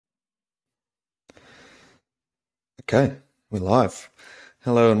Okay, we're live.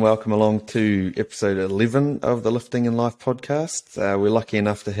 Hello and welcome along to episode 11 of the Lifting in Life podcast. We're lucky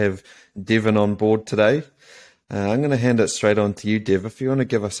enough to have Devin on board today. I'm going to hand it straight on to you, Dev, if you want to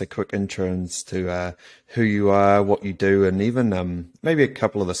give us a quick intro as to who you are, what you do, and even maybe a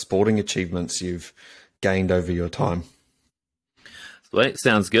couple of the sporting achievements you've gained over your time. Sweet,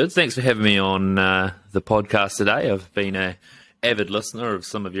 sounds good. Thanks for having me on the podcast today. I've been an avid listener of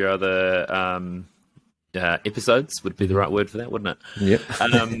some of your other episodes, would be the right word for that, wouldn't it? Yep.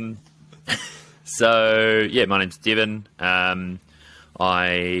 So, my name's Devin. I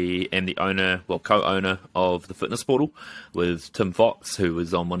am the co-owner of the Fitness Portal with Tim Fox, who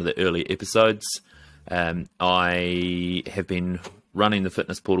was on one of the earlier episodes. I have been running the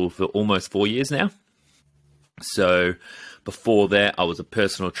Fitness Portal for almost 4 years now. So before that, I was a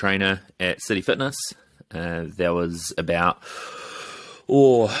personal trainer at City Fitness. That was about,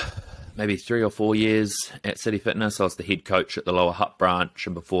 maybe 3 or 4 years at City Fitness. I was the head coach at the Lower Hutt branch,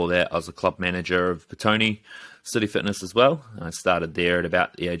 and before that I was a club manager of Petone City Fitness as well. I started there at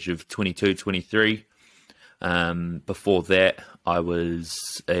about the age of 22, 23. Before that I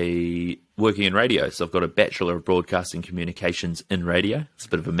was working in radio, so I've got a Bachelor of Broadcasting Communications in radio. It's a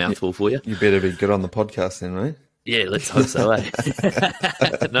bit of a mouthful for you. You better be good on the podcast then, right? Yeah, let's hope so, eh?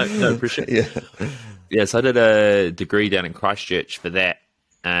 No pressure. Yeah. So I did a degree down in Christchurch for that.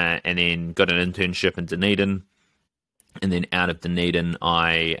 And then got an internship in Dunedin, and then out of Dunedin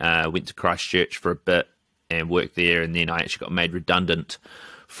I went to Christchurch for a bit and worked there, and then I actually got made redundant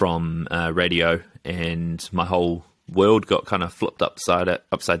from radio, and my whole world got kind of flipped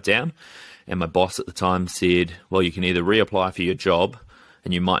upside down. And my boss at the time said, well, you can either reapply for your job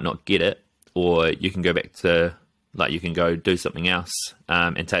and you might not get it, or you can go back to, you can go do something else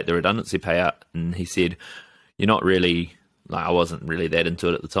and take the redundancy payout. And he said, you're not really... I wasn't really that into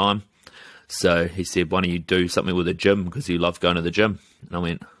it at the time. So he said, why don't you do something with the gym, because you love going to the gym? And I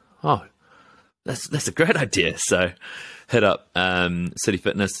went, oh, that's a great idea. So hit up City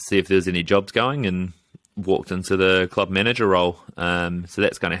Fitness to see if there was any jobs going, and walked into the club manager role. So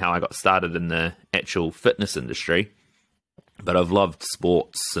that's kind of how I got started in the actual fitness industry. But I've loved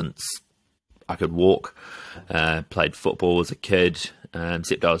sports since I could walk. Played football as a kid.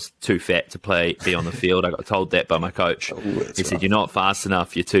 Except I was too fat to be on the field. I got told that by my coach. He said, you're not fast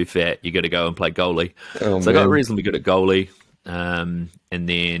enough, you're too fat, you got to go and play goalie. I got reasonably good at goalie, and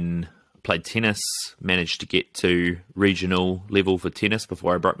then played tennis, managed to get to regional level for tennis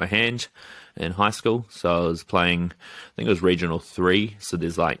before I broke my hand in high school. So I was playing, I think it was regional 3, so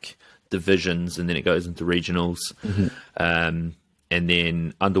there's divisions and then it goes into regionals. And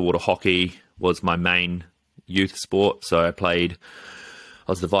then underwater hockey was my main youth sport, so I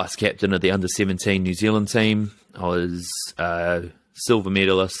was the vice captain of the under-17 New Zealand team. I was silver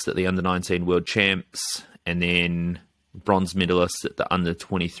medalist at the under-19 World Champs, and then bronze medalist at the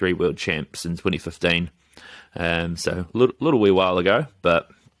under-23 World Champs in 2015. So a little wee while ago, but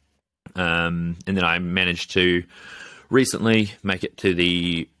and then I managed to recently make it to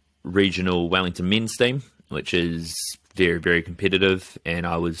the regional Wellington men's team, which is very, very competitive, and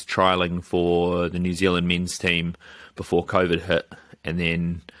I was trialling for the New Zealand men's team before COVID hit, and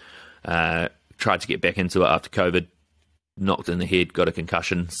then tried to get back into it after COVID, knocked in the head, got a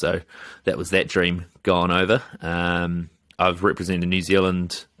concussion, so that was that dream gone over. I've represented New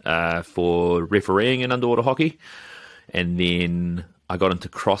Zealand for refereeing in underwater hockey, and then I got into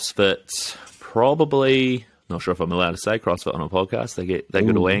CrossFit, probably... Not sure if I'm allowed to say CrossFit on a podcast. They get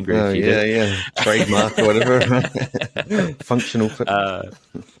all angry if you do. Yeah. Trademark or whatever. Functional fitness.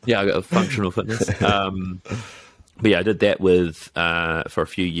 I got a functional fitness. But yeah, I did that for a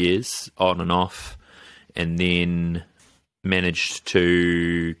few years, on and off, and then managed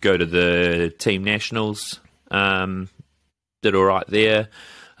to go to the team nationals. Did all right there.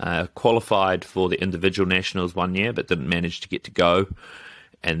 Qualified for the individual nationals 1 year, but didn't manage to get to go.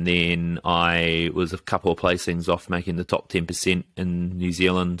 And then I was a couple of placings off making the top 10% in New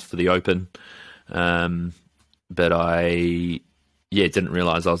Zealand for the Open. But I didn't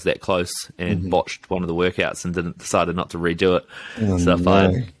realise I was that close, and botched one of the workouts and decided not to redo it. If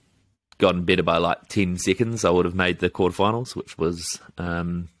I'd gotten better by 10 seconds, I would have made the quarterfinals, which was a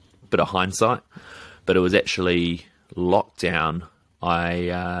bit of hindsight. But it was actually lockdown.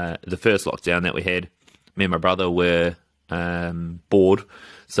 The first lockdown that we had, me and my brother were bored,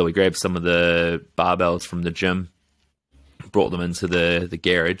 so we grabbed some of the barbells from the gym, brought them into the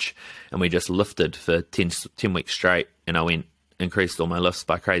garage, and we just lifted for 10 weeks straight. And I increased all my lifts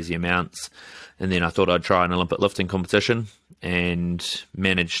by crazy amounts, and then I thought I'd try an Olympic lifting competition, and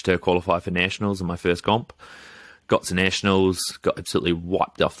managed to qualify for nationals in my first comp. Got to nationals, got absolutely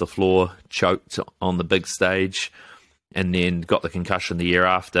wiped off the floor, choked on the big stage, and then got the concussion the year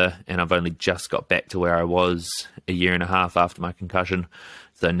after, and I've only just got back to where I was a year and a half after my concussion.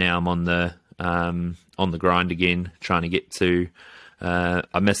 So now I'm on the grind again, trying to get to.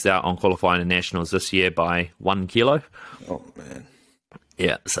 I missed out on qualifying in nationals this year by 1 kilo. Oh man,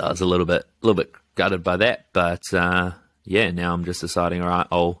 yeah. So I was a little bit gutted by that, but yeah, now I'm just deciding. All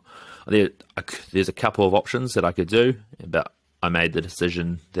right, there's a couple of options that I could do, but I made the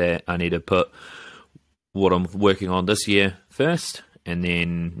decision that I need to put what I'm working on this year first, and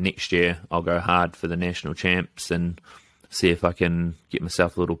then next year I'll go hard for the national champs and see if I can get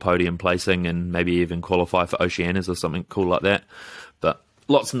myself a little podium placing and maybe even qualify for Oceanias or something cool like that. But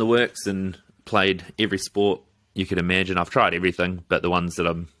lots in the works, and played every sport you could imagine. I've tried everything, but the ones that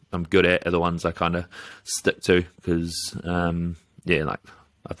I'm good at are the ones I kind of stick to, because like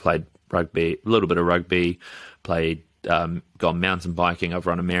I played rugby, a little bit of rugby, gone mountain biking, I've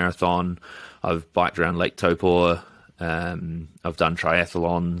run a marathon, I've biked around Lake Taupo, I've done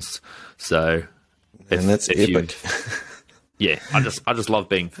triathlons. So, that's epic. Yeah, I just love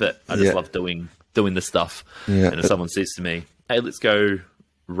being fit. I just love doing this stuff. Yeah. And if someone says to me, "Hey, let's go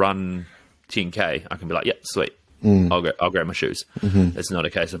run 10K," I can be like, "Yep, sweet. I'll grab my shoes." It's not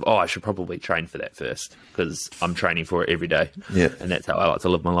a case of, I should probably train for that first, because I'm training for it every day. Yeah, and that's how I like to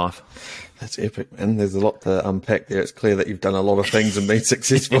live my life. That's epic, man. There's a lot to unpack there. It's clear that you've done a lot of things and been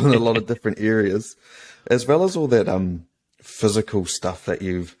successful in a lot of different areas, as well as all that physical stuff that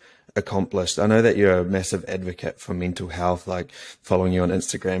you've accomplished. I know that you're a massive advocate for mental health, like following you on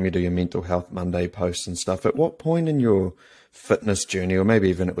Instagram, you do your Mental Health Monday posts and stuff. At what point in your fitness journey, or maybe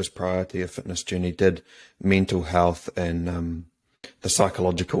even it was prior to your fitness journey, did mental health and the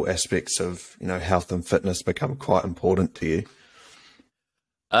psychological aspects of, health and fitness become quite important to you?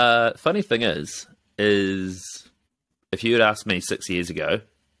 Funny thing is if you had asked me 6 years ago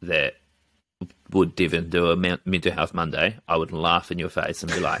that would Devin do a Mental Health Monday, I would laugh in your face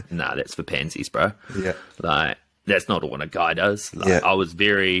and be like, "Nah, that's for pansies, bro." Yeah, like that's not what a guy does.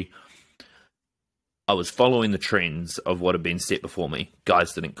 I was following the trends of what had been set before me.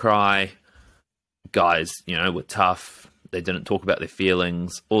 Guys didn't cry. Guys, were tough. They didn't talk about their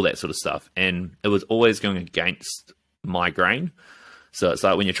feelings, all that sort of stuff. And it was always going against my grain. So it's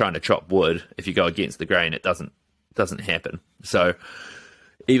like when you're trying to chop wood, if you go against the grain, it doesn't happen. So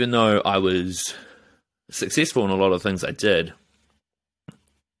even though I was successful in a lot of things I did,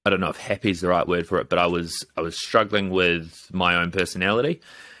 I don't know if happy is the right word for it, but I was struggling with my own personality.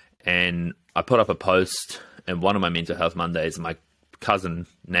 And I put up a post in one of my Mental Health Mondays, and my cousin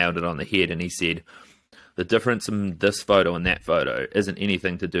nailed it on the head, and he said, "The difference in this photo and that photo isn't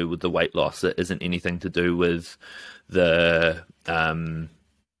anything to do with the weight loss. It isn't anything to do with the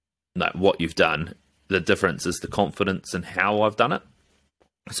what you've done. The difference is the confidence in how I've done it."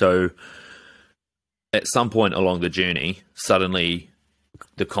 So at some point along the journey, suddenly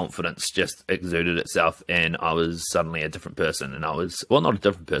the confidence just exuded itself, and I was suddenly a different person. And I was, well, not a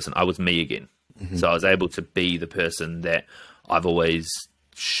different person, I was me again. So I was able to be the person that I've always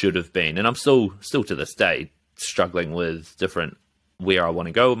should have been. And I'm still to this day struggling with different, where I want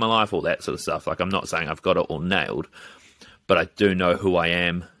to go with my life, all that sort of stuff. Like, I'm not saying I've got it all nailed, but I do know who I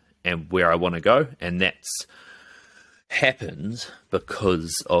am and where I want to go. And that's happened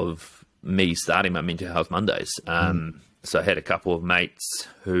because of me starting my Mental Health Mondays. So I had a couple of mates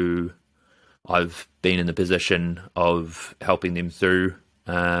who I've been in the position of helping them through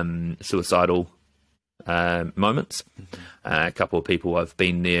suicidal moments. A couple of people I've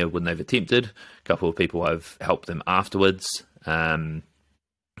been there when they've attempted. A couple of people I've helped them afterwards. And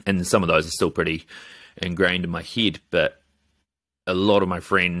some of those are still pretty ingrained in my head, but a lot of my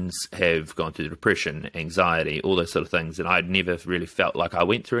friends have gone through depression, anxiety, all those sort of things, and I'd never really felt like I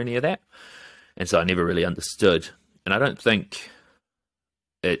went through any of that, and so I never really understood. And I don't think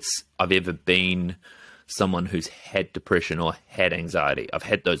I've ever been someone who's had depression or had anxiety. I've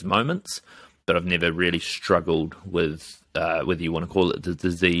had those moments, but I've never really struggled with whether you want to call it the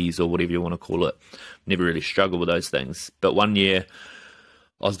disease or whatever you want to call it. Never really struggled with those things. But one year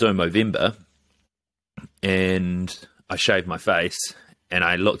I was doing Movember, and I shaved my face, and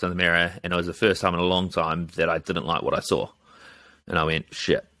I looked in the mirror, and it was the first time in a long time that I didn't like what I saw. And I went,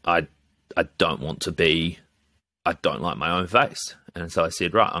 shit, I don't like my own face. And so I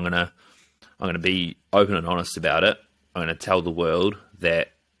said, right, I'm gonna be open and honest about it. I'm gonna tell the world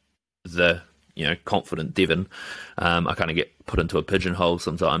that the confident Devin, I kind of get put into a pigeonhole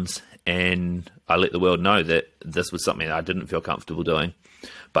sometimes, and I let the world know that this was something that I didn't feel comfortable doing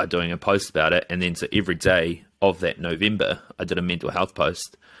by doing a post about it. And then so every day of that November, I did a mental health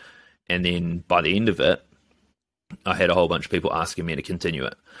post, and then by the end of it, I had a whole bunch of people asking me to continue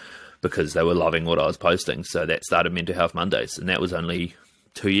it because they were loving what I was posting. So that started Mental Health Mondays, and that was only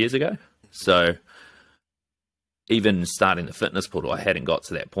 2 years ago. So even starting the fitness portal, I hadn't got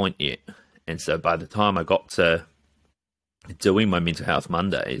to that point yet. And so by the time I got to doing my Mental Health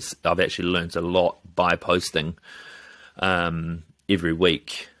Mondays, I've actually learned a lot by posting every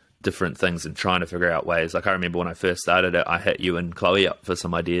week different things and trying to figure out ways. Like I remember when I first started it, I hit you and Chloe up for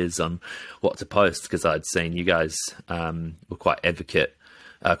some ideas on what to post, because I'd seen you guys were quite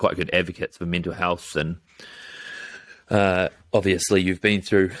good advocates for mental health, and obviously you've been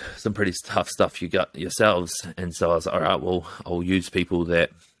through some pretty tough stuff you got yourselves. And so I was like, all right, well, I'll use people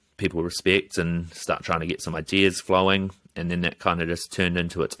that people respect and start trying to get some ideas flowing. And then that kind of just turned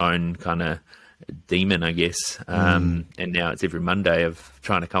into its own kind of demon, I guess. And now it's every Monday of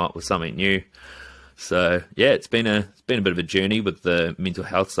trying to come up with something new. So yeah, it's been a bit of a journey with the mental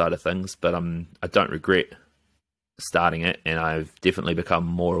health side of things, but I don't regret starting it, and I've definitely become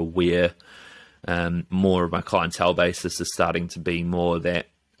more aware. More of my clientele basis is starting to be more that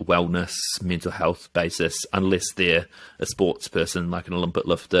wellness, mental health basis, unless they're a sports person like an Olympic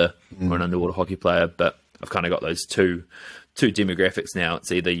lifter or an underwater hockey player. But I've kind of got those two demographics now.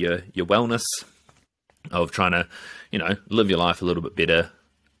 It's either your wellness of trying to, live your life a little bit better,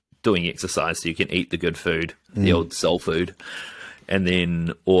 doing exercise so you can eat the good food, the old soul food, and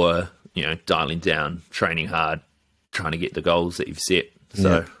then, or, dialing down, training hard, trying to get the goals that you've set.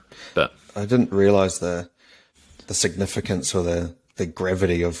 So, but I didn't realize the significance or the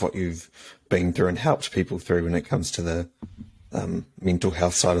gravity of what you've been through and helped people through when it comes to the mental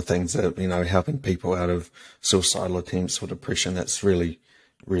health side of things, helping people out of suicidal attempts or depression. That's really,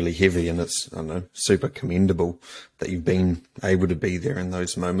 really heavy, and it's, super commendable that you've been able to be there in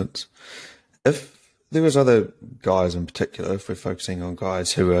those moments. If there was other guys in particular, if we're focusing on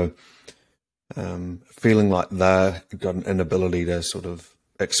guys who are feeling like they've got an inability to sort of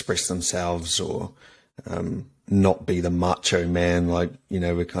express themselves or not be the macho man like,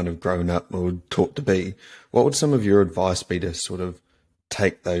 we're kind of grown up or taught to be, what would some of your advice be to sort of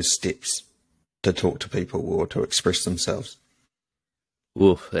take those steps to talk to people or to express themselves?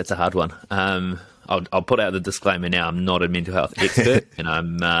 Ooh, that's a hard one. I'll put out the disclaimer now. I'm not a mental health expert, and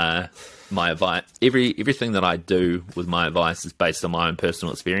I'm my advice. Everything that I do with my advice is based on my own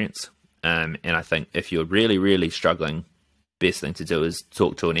personal experience. And I think if you're really, really struggling, best thing to do is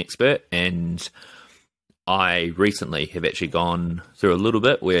talk to an expert. And I recently have actually gone through a little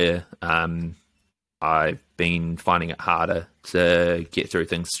bit where I've been finding it harder to get through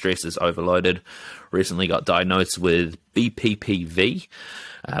things. Stress is overloaded. Recently got diagnosed with BPPV,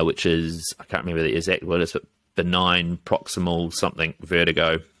 which is, I can't remember the exact word, but benign proximal something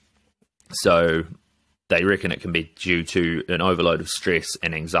vertigo. So they reckon it can be due to an overload of stress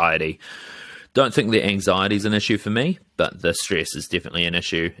and anxiety. Don't think the anxiety is an issue for me, but the stress is definitely an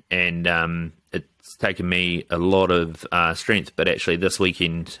issue. And it's taken me a lot of strength, but actually this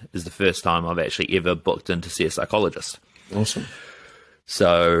weekend is the first time I've actually ever booked in to see a psychologist. Awesome.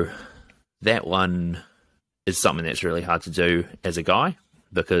 So that one is something that's really hard to do as a guy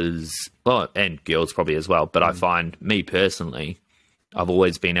because, well, and girls probably as well, but I find me personally, I've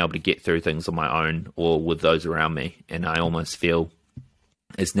always been able to get through things on my own or with those around me. And I almost feel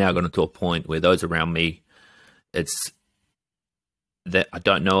it's now gotten to a point where those around me, it's that I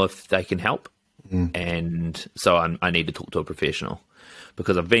don't know if they can help. And so I need to talk to a professional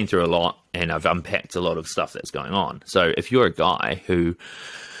because I've been through a lot and I've unpacked a lot of stuff that's going on. So if you're a guy who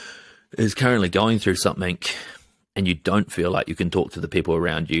is currently going through something and you don't feel like you can talk to the people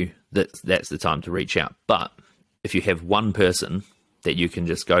around you, that's the time to reach out. But if you have one person that you can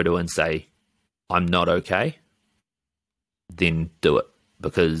just go to and say, I'm not okay, then do it,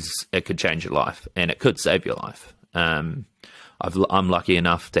 because it could change your life and it could save your life. I'm lucky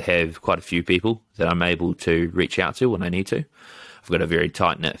enough to have quite a few people that I'm able to reach out to when I need to. I've got a very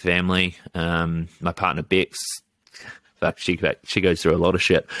tight-knit family. My partner, Bex, she goes through a lot of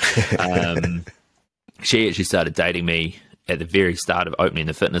shit. She actually started dating me at the very start of opening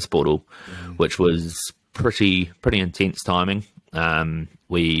the fitness portal, which was pretty intense timing.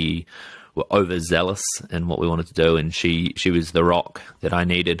 We were overzealous in what we wanted to do, and she was the rock that I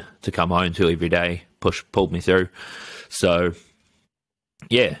needed to come home to every day, pulled me through. So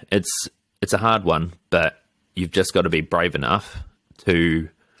yeah, it's a hard one, but you've just got to be brave enough to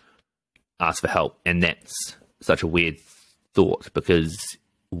ask for help. And that's such a weird thought because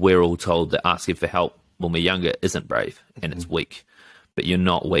we're all told that asking for help when we're younger isn't brave and it's weak, but you're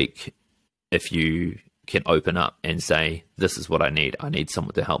not weak if you can open up and say, this is what I need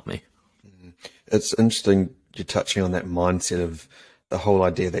someone to help me. It's interesting you're touching on that mindset of the whole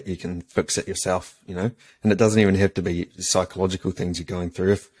idea that you can fix it yourself, and it doesn't even have to be psychological things you're going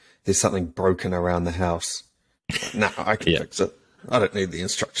through. there's something broken around the house. No, I can fix it. I don't need the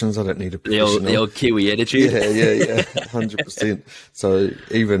instructions. I don't need a professional. The old Kiwi attitude. Yeah, 100%. So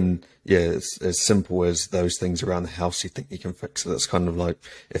even, it's as simple as those things around the house, you think you can fix it. It's kind of like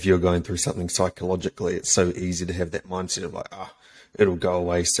if you're going through something psychologically, it's so easy to have that mindset of like, it'll go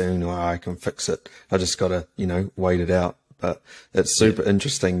away soon, or I can fix it. I just got to, wait it out. But it's super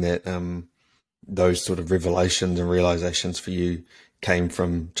interesting that those sort of revelations and realizations for you came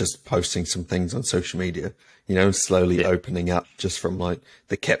from just posting some things on social media, slowly opening up just from like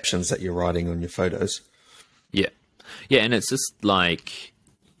the captions that you're writing on your photos. Yeah. And it's just like,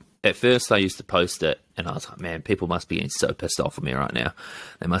 at first I used to post it and I was like, man, people must be getting so pissed off with me right now.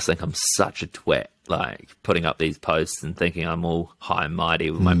 They must think I'm such a twat, like putting up these posts and thinking I'm all high and mighty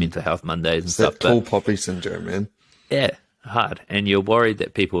with my mental health Mondays and stuff. That tall poppy syndrome, man. Yeah, hard. And you're worried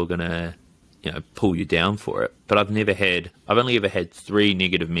that people are going to, pull you down for it. But I've only ever had 3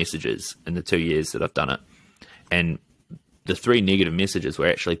 negative messages in the 2 years that I've done it. And the 3 negative messages were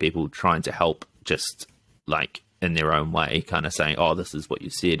actually people trying to help, just like in their own way, kind of saying, oh, this is what you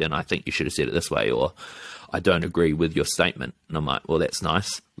said, and I think you should have said it this way, or I don't agree with your statement. And I'm like, well, that's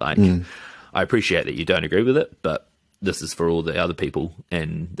nice. Like, I appreciate that you don't agree with it, but this is for all the other people,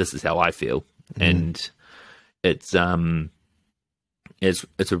 and this is how I feel. And it's a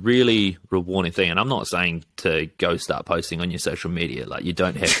really rewarding thing. And I'm not saying to go start posting on your social media. Like, you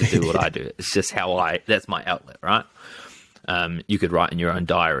don't have to do what I do. It's just that's my outlet, right? You could write in your own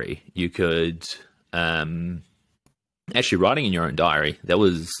diary. You could, actually writing in your own diary,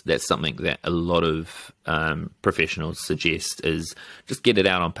 that's something that a lot of professionals suggest, is just get it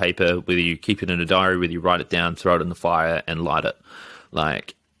out on paper, whether you keep it in a diary, whether you write it down, throw it in the fire and light it.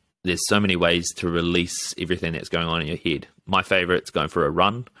 Like, there's so many ways to release everything that's going on in your head. My favorite's going for a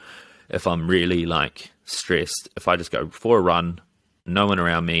run. If I'm really like stressed, if I just go for a run, no one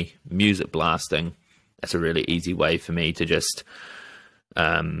around me, music blasting, that's a really easy way for me to just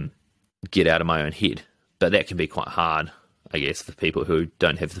get out of my own head. But that can be quite hard, I guess, for people who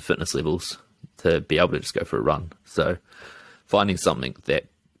don't have the fitness levels to be able to just go for a run. So finding something that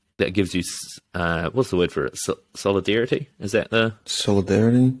gives you, what's the word for it? Solidarity? Is that the...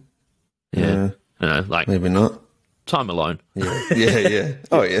 Solidarity? Yeah. Like... Maybe not. Time alone. Yeah.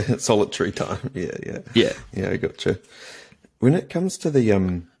 Oh, yeah. Solitary time. Yeah. Yeah, I gotcha. When it comes to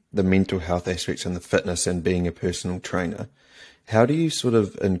the mental health aspects and the fitness and being a personal trainer, how do you sort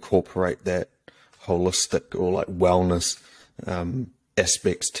of incorporate that holistic or like wellness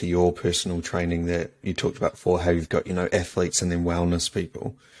aspects to your personal training that you talked about before, how you've got, athletes and then wellness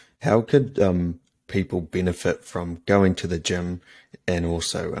people? How could people benefit from going to the gym, and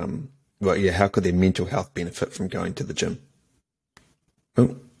also, how could their mental health benefit from going to the gym?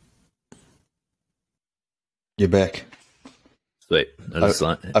 Oh, you're back. Sweet.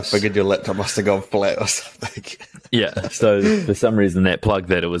 I figured your laptop must have gone flat or something. Yeah, so for some reason that plug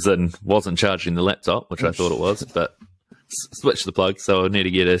that it was in wasn't charging the laptop, which I thought it was, but switch the plug, so I need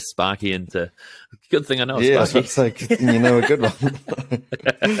to get a Sparky into... Good thing I know a Sparky. Yeah, I was about to say, a good one.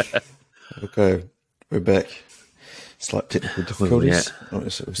 Okay, we're back. Slight technical difficulties. We're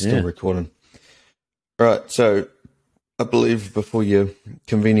still recording. All right, so I believe before you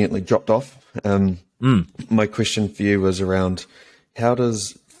conveniently dropped off, my question for you was around, how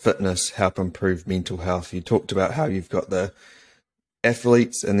does fitness help improve mental health? You talked about how you've got the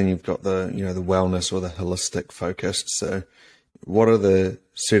athletes and then you've got the, the wellness or the holistic focus. So what are the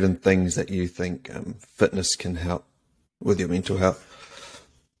certain things that you think fitness can help with your mental health?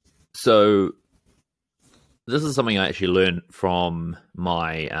 So this is something I actually learned from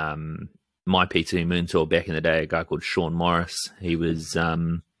my my PT mentor back in the day, a guy called Sean Morris. He was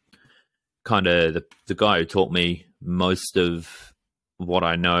kind of the guy who taught me most of what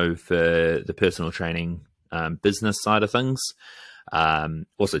I know for the personal training business side of things.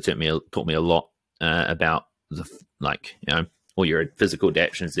 Also taught me a lot about all your physical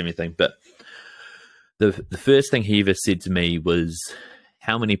adaptations and everything. But the first thing he ever said to me was,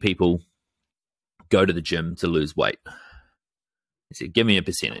 how many people go to the gym to lose weight? He said, give me a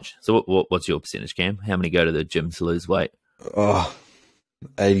percentage. So what's your percentage, Cam? How many go to the gym to lose weight?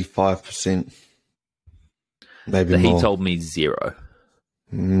 85%. Maybe more. He told me 0.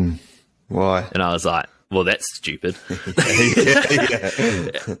 Why? And I was like, well, that's stupid.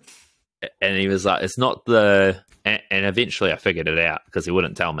 And he was like, it's not the... And eventually I figured it out because he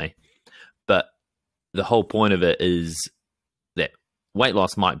wouldn't tell me. But the whole point of it is that weight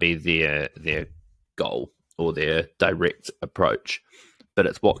loss might be their goal or their direct approach, but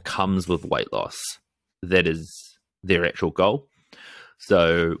it's what comes with weight loss that is their actual goal.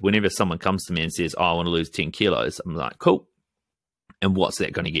 So whenever someone comes to me and says, oh, I want to lose 10 kilos, I'm like, cool. And what's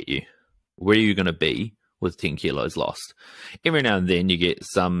that going to get you? Where are you going to be with 10 kilos lost? Every now and then you get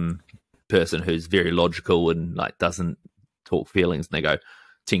some person who's very logical and like doesn't talk feelings, and they go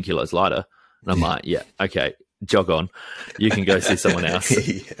 10 kilos lighter. And I'm like, yeah, okay, jog on. You can go see someone else.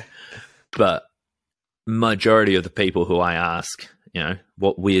 Yeah. But majority of the people who I ask,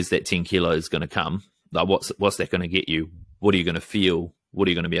 where's that 10 kilos going to come? Like, what's that going to get you? What are you going to feel? What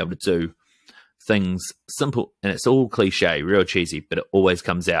are you going to be able to do? Things simple, and it's all cliche, real cheesy, but it always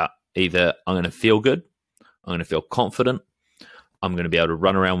comes out either I'm going to feel good, I'm going to feel confident, I'm going to be able to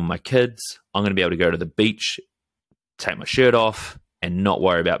run around with my kids, I'm going to be able to go to the beach, take my shirt off, and not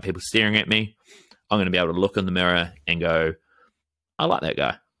worry about people staring at me. I'm going to be able to look in the mirror and go, I like that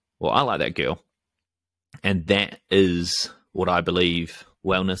guy, or I like that girl. And that is what I believe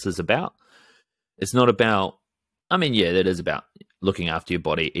wellness is about. It's not about, that is about looking after your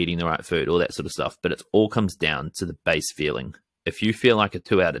body, eating the right food, all that sort of stuff, but it all comes down to the base feeling. If you feel like a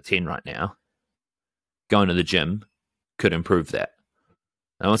 2 out of 10 right now, going to the gym could improve that.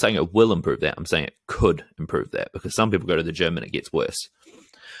 I'm not saying it will improve that. I'm saying it could improve that, because some people go to the gym and it gets worse.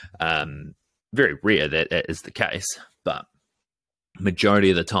 Very rare that is the case, but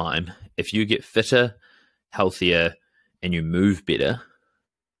majority of the time, if you get fitter, healthier, and you move better,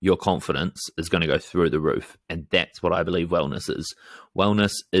 your confidence is going to go through the roof. And that's what I believe wellness is.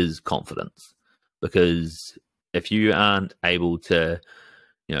 Wellness is confidence, because if you aren't able to,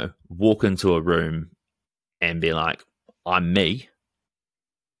 walk into a room and be like, I'm me,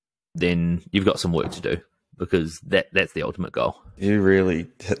 then you've got some work to do, because that's the ultimate goal. You really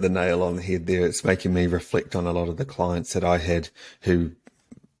hit the nail on the head there. It's making me reflect on a lot of the clients that I had who,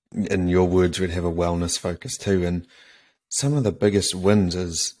 in your words, would have a wellness focus too. And some of the biggest wins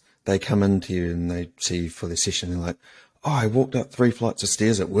is they come into you and they see you for their session and they're like, oh, I walked up 3 flights of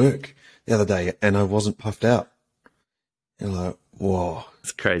stairs at work the other day and I wasn't puffed out. You're like, whoa.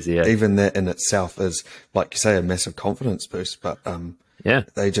 It's crazy, yeah. Even that in itself is, like you say, a massive confidence boost, but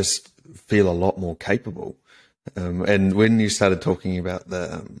they just feel a lot more capable. And when you started talking about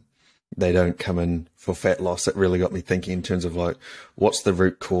they don't come in for fat loss, it really got me thinking in terms of like, what's the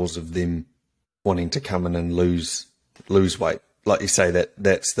root cause of them wanting to come in and lose weight? Like you say,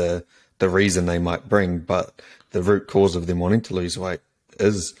 that's the reason they might bring, but the root cause of them wanting to lose weight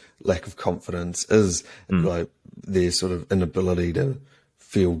is lack of confidence, is like their sort of inability to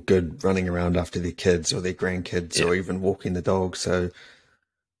feel good running around after their kids or their grandkids or even walking the dog. So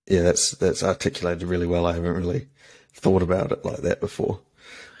yeah, that's articulated really well. I haven't really thought about it like that before.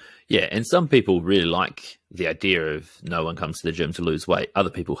 Yeah, and some people really like the idea of no one comes to the gym to lose weight. Other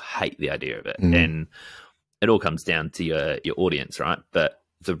people hate the idea of it. And it all comes down to your audience, right? But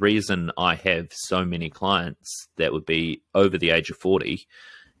the reason I have so many clients that would be over the age of 40,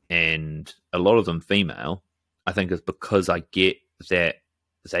 and a lot of them female, I think is because I get that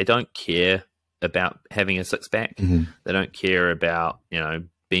they don't care about having a six-pack. They don't care about,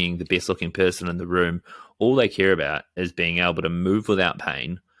 being the best-looking person in the room. All they care about is being able to move without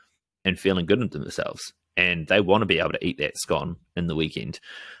pain and feeling good into themselves. And they want to be able to eat that scone in the weekend.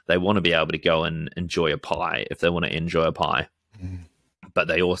 They want to be able to go and enjoy a pie if they want to enjoy a pie. But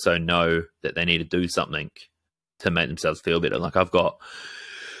they also know that they need to do something to make themselves feel better. Like I've got,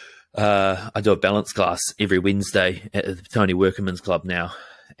 I do a balance class every Wednesday at the Tony Workman's Club now.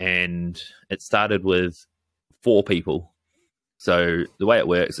 And it started with 4 people. So the way it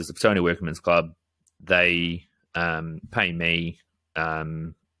works is the Tony Workman's Club, they pay me,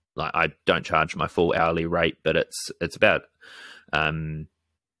 like I don't charge my full hourly rate, but it's about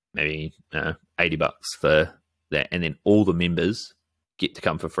maybe $80 for that, and then all the members get to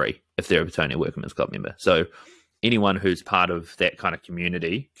come for free if they're a Tony Workman's Club member. So anyone who's part of that kind of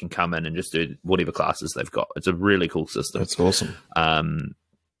community can come in and just do whatever classes they've got. It's a really cool system. That's awesome.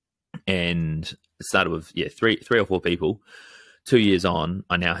 And it started with three or 4 people. 2 years on,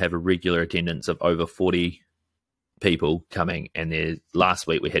 I now have a regular attendance of over 40 people coming, and last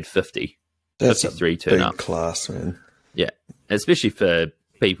week we had 50. That's 53 a turn big up. class, man. Yeah, especially for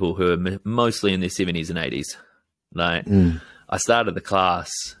people who are mostly in their 70s and 80s. Like I started the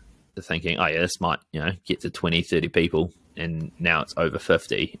class thinking, oh yeah, this might get to 20, 30 people, and now it's over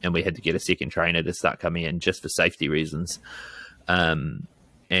 50, and we had to get a second trainer to start coming in just for safety reasons.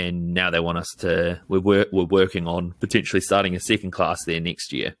 And now they want us to, we're working on potentially starting a second class there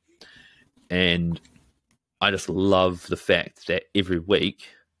next year. And I just love the fact that every week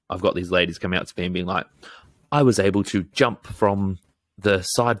I've got these ladies coming out to me and being like, I was able to jump from the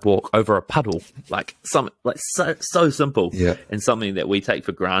sidewalk over a puddle, like so simple, and something that we take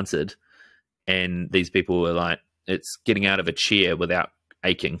for granted. And these people were like, it's getting out of a chair without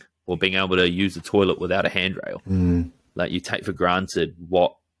aching, or being able to use the toilet without a handrail. Like, you take for granted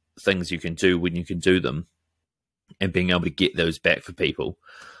what things you can do when you can do them, and being able to get those back for people,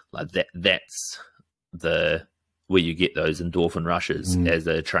 like that's the where you get those endorphin rushes as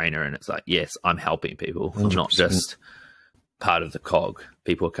a trainer. And it's like, yes, I'm helping people. 100%. I'm not just part of the cog.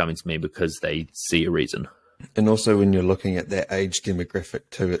 People are coming to me because they see a reason. And also when you're looking at that age demographic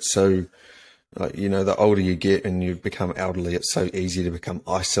too, it's so, like, you know, the older you get and you become elderly, it's so easy to become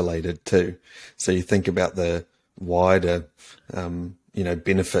isolated too. So you think about the wider, you know,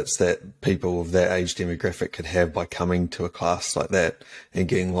 benefits that people of that age demographic could have by coming to a class like that and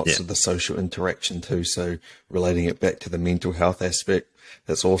getting lots of the social interaction too. So relating it back to the mental health aspect,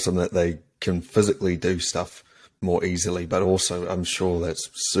 it's awesome that they can physically do stuff more easily, but also I'm sure that's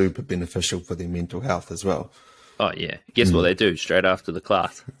super beneficial for their mental health as well. Oh yeah. Guess what they do straight after the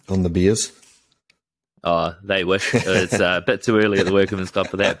class? On the beers? Oh, they wish. It's a bit too early at the Workmen's Club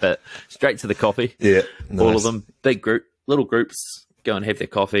for that, but straight to the coffee. Yeah. Nice. All of them, big group, little groups, go and have their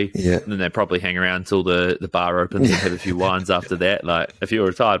coffee. Yeah. And then they probably hang around until the bar opens and have a few wines after that. Like, if you're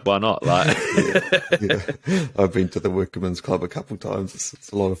retired, why not? Like, I've been to the Workmen's Club a couple of times.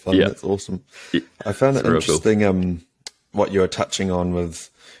 It's a lot of fun. Yeah. That's awesome. Yeah. I found it interesting, cool. What you were touching on with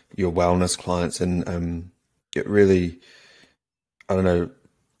your wellness clients, and it really, I don't know,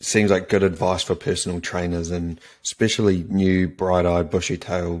 seems like good advice for personal trainers, and especially new bright-eyed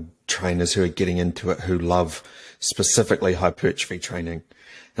bushy-tailed trainers who are getting into it, who love specifically hypertrophy training.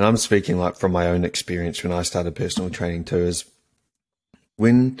 And I'm speaking like from my own experience when I started personal training too, is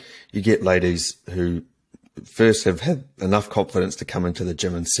when you get ladies who first have had enough confidence to come into the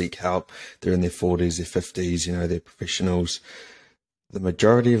gym and seek help, they're in their 40s, their 50s, you know, they're professionals. The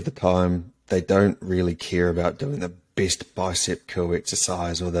majority of the time, they don't really care about doing the best bicep curl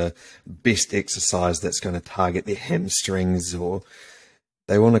exercise or the best exercise that's going to target their hamstrings, or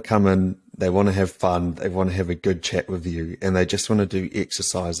they want to come in, they want to have fun, they want to have a good chat with you, and they just want to do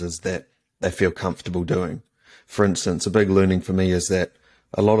exercises that they feel comfortable doing. For instance, a big learning for me is that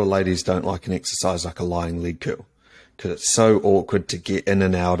a lot of ladies don't like an exercise like a lying leg curl because it's so awkward to get in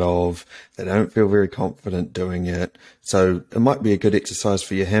and out of. They don't feel very confident doing it. So it might be a good exercise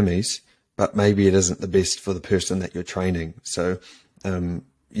for your hammies, but maybe it isn't the best for the person that you're training. So,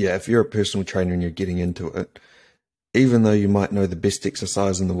 yeah, if you're a personal trainer and you're getting into it, even though you might know the best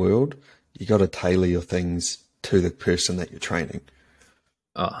exercise in the world, you got to tailor your things to the person that you're training.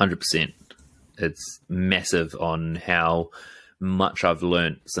 100%. It's massive on how much I've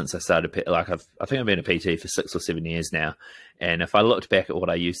learned since I started. Like, I think I've been a PT for 6 or 7 years now. And if I looked back at what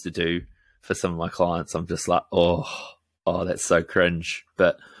I used to do for some of my clients, I'm just like, oh, that's so cringe.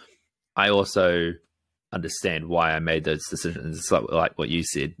 But I also understand why I made those decisions. It's like what you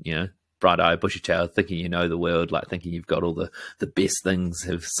said, you know, bright-eyed, bushy-tailed, thinking you know the world, like thinking you've got all the best things,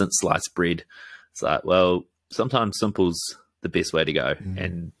 have since sliced bread. It's like, well, sometimes simple's the best way to go.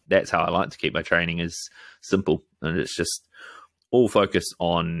 And that's how I like to keep my training, is simple. And it's just all focused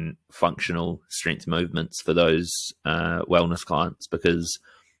on functional strength movements for those wellness clients, because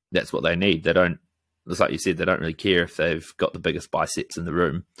that's what they need. They don't, it's like you said, they don't really care if they've got the biggest biceps in the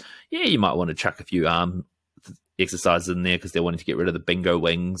room. Yeah, you might want to chuck a few arm exercises in there because they're wanting to get rid of the bingo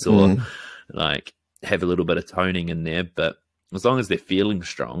wings, or like have a little bit of toning in there. But as long as they're feeling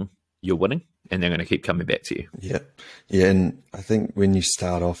strong, you're winning, and they're going to keep coming back to you. Yeah. And I think when you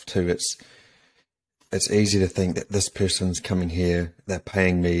start off too, it's easy to think that this person's coming here, they're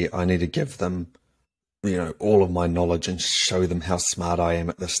paying me, I need to give them, you know, all of my knowledge and show them how smart I am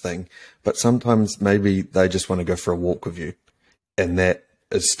at this thing. But sometimes maybe they just want to go for a walk with you, and that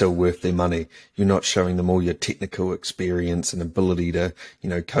is still worth their money. You're not showing them all your technical experience and ability to, you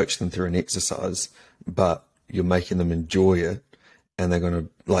know, coach them through an exercise, but you're making them enjoy it, and they're going to,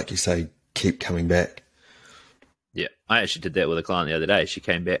 like you say, keep coming back. Yeah, I actually did that with a client the other day. She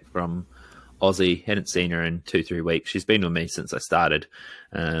came back from Aussie, hadn't seen her in 2-3 weeks. She's been with me since I started.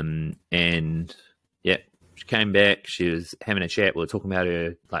 And yeah, she came back, she was having a chat. We were talking about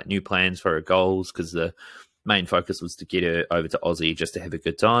her like new plans for her goals, because the main focus was to get her over to Aussie just to have a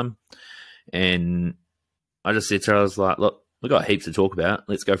good time. And I just said to her, I was like, look, we've got heaps to talk about.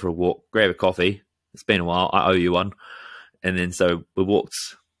 Let's go for a walk, grab a coffee. It's been a while. I owe you one. And then so we walked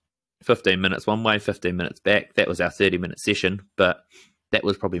 15 minutes one way, 15 minutes back. That was our 30-minute session, but that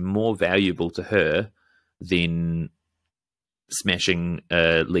was probably more valuable to her than smashing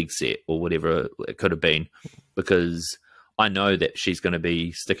a leg set or whatever it could have been, because I know that she's going to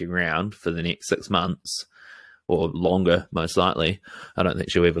be sticking around for the next 6 months or longer, most likely. I don't think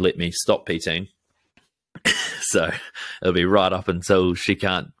she'll ever let me stop PTing. So it'll be right up until she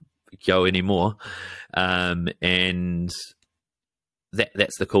can't go anymore. And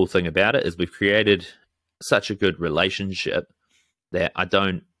that's the cool thing about it, is we've created such a good relationship that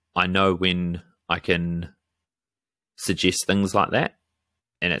I know when I can suggest things like that.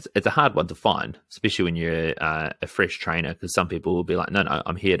 And it's a hard one to find, especially when you're a fresh trainer, because some people will be like, no,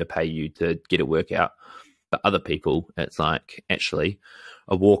 I'm here to pay you to get a workout. But other people, it's like, actually,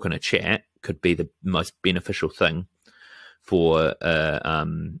 a walk and a chat could be the most beneficial thing for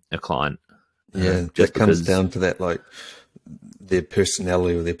a client. Yeah, just comes down to that, like their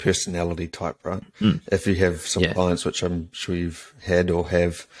personality or their personality type, right? If you have some clients, which I'm sure you've had or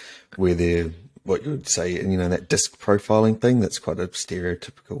have, where they're what you would say, you know, that disc profiling thing, that's quite a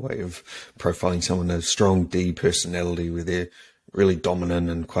stereotypical way of profiling someone, a strong D personality where they're really dominant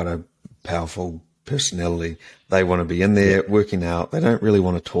and quite a powerful personality. They want to be in there working out. They don't really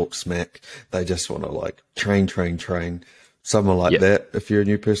want to talk smack. They just want to like train. Someone like that, if you're a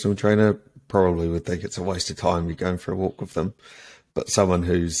new personal trainer, probably would think it's a waste of time. You're going for a walk with them. But someone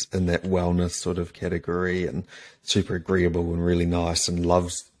who's in that wellness sort of category and super agreeable and really nice and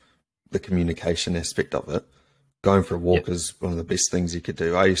loves the communication aspect of it, going for a walk is one of the best things you could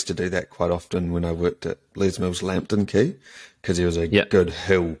do. I used to do that quite often when I worked at Les Mills Lambton Key, because there was a good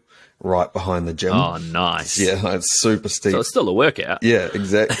hill right behind the gym. Oh, nice. Yeah, it's super steep. So it's still a workout. Yeah,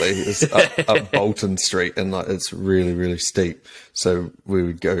 exactly. It's up Bolton Street, and like it's really, really steep. So we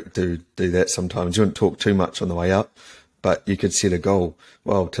would go do that sometimes. You wouldn't talk too much on the way up, but you could set a goal.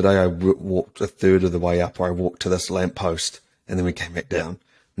 Well, today I walked a third of the way up, or I walked to this lamppost, and then we came back down.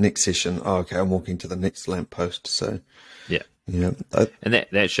 Next session, okay, I'm walking to the next lamppost. So, and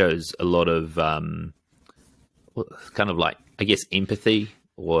that shows a lot of kind of like, I guess, empathy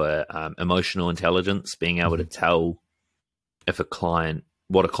or emotional intelligence, being able to tell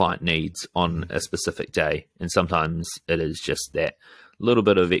what a client needs on a specific day. And sometimes it is just that little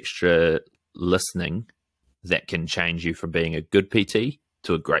bit of extra listening that can change you from being a good PT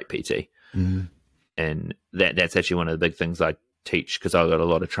to a great PT. And that's actually one of the big things I teach, because I've got a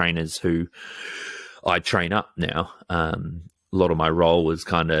lot of trainers who I train up now. A lot of my role was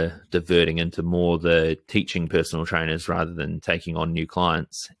kind of diverting into more the teaching personal trainers rather than taking on new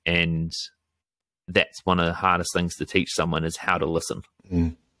clients. And that's one of the hardest things to teach someone, is how to listen.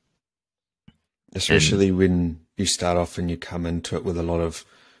 Especially when you start off and you come into it with a lot of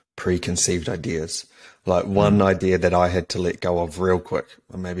preconceived ideas. Like one idea that I had to let go of real quick,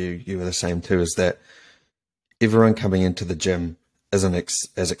 or maybe you were the same too, is that everyone coming into the gym isn't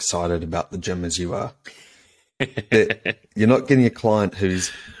as excited about the gym as you are. You're not getting a client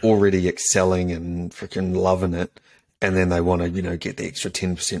who's already excelling and freaking loving it, and then they want to, you know, get the extra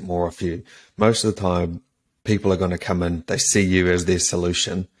 10% more off you. Most of the time, people are going to come in, they see you as their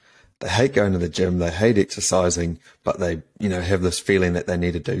solution. They hate going to the gym, they hate exercising, but they, you know, have this feeling that they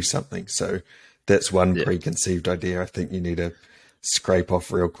need to do something. So that's one preconceived idea I think you need to scrape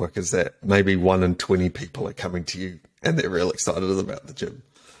off real quick, is that maybe 1 in 20 people are coming to you and they're real excited about the gym.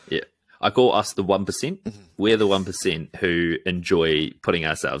 Yeah. I call us the 1%. We're the 1% who enjoy putting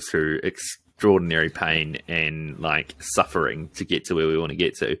ourselves through extraordinary pain and like suffering to get to where we want to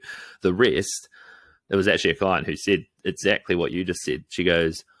get to. The rest, there was actually a client who said exactly what you just said. She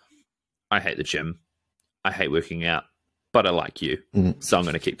goes, I hate the gym. I hate working out, but I like you. So I'm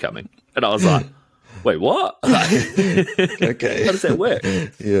going to keep coming. And I was like, wait, what? Okay. How does that work?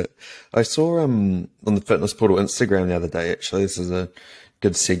 Yeah. I saw on the fitness portal Instagram the other day, actually, this is a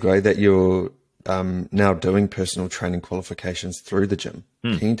good segue, that you're now doing personal training qualifications through the gym.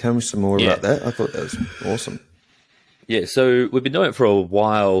 Can you tell me some more about that? I thought that was awesome. Yeah, so we've been doing it for a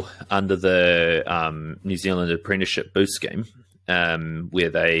while under the New Zealand Apprenticeship Boost Scheme, where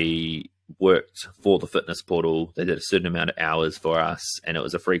they worked for the fitness portal. They did a certain amount of hours for us, and it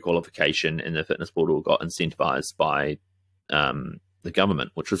was a free qualification, and the fitness portal got incentivized by the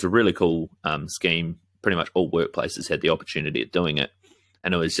government, which was a really cool scheme. Pretty much all workplaces had the opportunity of doing it.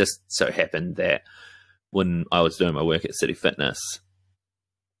 And it was just so happened that when I was doing my work at City Fitness,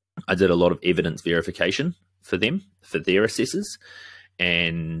 I did a lot of evidence verification for them, for their assessors.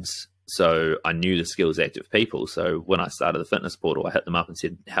 And so I knew the skills active people. So when I started the fitness portal, I hit them up and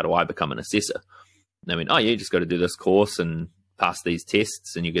said, how do I become an assessor? And they went, oh, yeah, you just got to do this course and pass these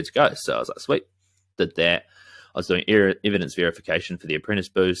tests and you're good to go. So I was like, sweet, did that. I was doing evidence verification for the Apprentice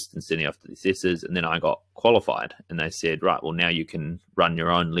Boost and sending off to the assessors. And then I got qualified and they said, right, well, now you can run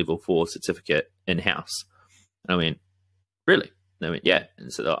your own level 4 certificate in-house. And I went, really? And they went, yeah.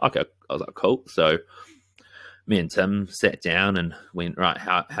 And so, okay, I was like, cool. So me and Tim sat down and went, right,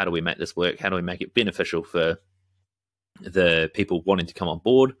 how do we make this work? How do we make it beneficial for the people wanting to come on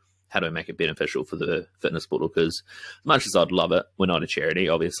board? How do we make it beneficial for the fitness portal? Because as much as I'd love it, we're not a charity,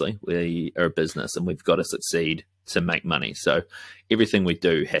 obviously. We are a business and we've got to succeed to make money. So everything we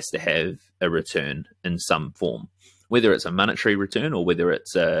do has to have a return in some form, whether it's a monetary return or whether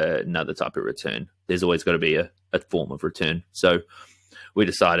it's another type of return. There's always got to be a form of return. So we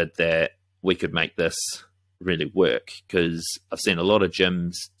decided that we could make this really work, because I've seen a lot of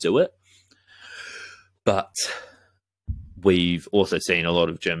gyms do it, but we've also seen a lot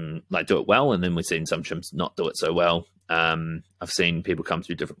of gyms like do it well, and then we've seen some gyms not do it so well. I've seen people come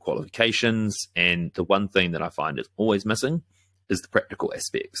through different qualifications, and the one thing that I find is always missing is the practical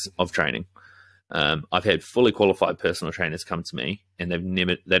aspects of training. I've had fully qualified personal trainers come to me, and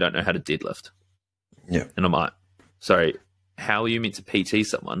they don't know how to deadlift. Yeah. And I'm like, sorry, how are you meant to PT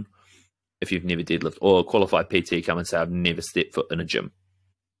someone if you've never deadlift? Or a qualified PT come and say, I've never stepped foot in a gym.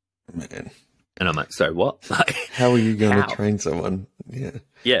 Man. And I'm like, sorry, what? Like, how are you going to train someone? Yeah.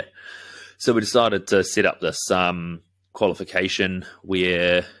 Yeah. So we decided to set up this qualification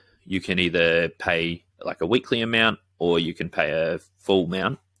where you can either pay like a weekly amount or you can pay a full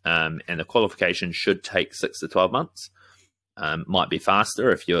amount. And the qualification should take 6 to 12 months. Might be faster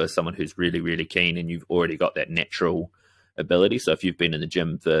if you're someone who's really, really keen and you've already got that natural ability. So if you've been in the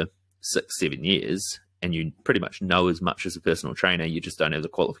gym for 6, 7 years and you pretty much know as much as a personal trainer, you just don't have the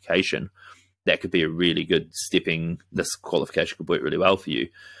qualification, that could be a really good this qualification could work really well for you,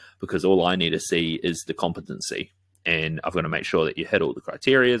 because all I need to see is the competency, and I've got to make sure that you hit all the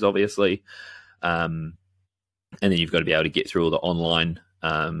criterias, obviously. And then you've got to be able to get through all the online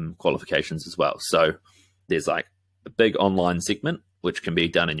qualifications as well. So there's like a big online segment, which can be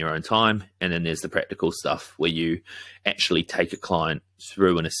done in your own time. And then there's the practical stuff where you actually take a client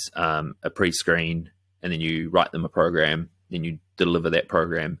through a pre-screen, and then you write them a program, then you deliver that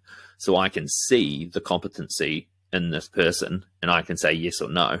program. So I can see the competency in this person, and I can say yes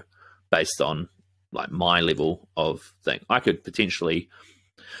or no based on like my level of thing. I could potentially,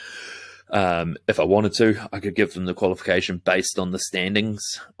 if I wanted to, I could give them the qualification based on the standings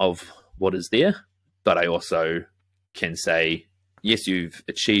of what is there. But I also can say, yes, you've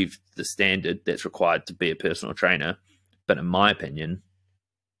achieved the standard that's required to be a personal trainer, but in my opinion,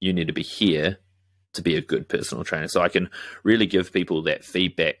 you need to be here to be a good personal trainer. So I can really give people that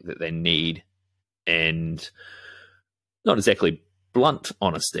feedback that they need, and not exactly blunt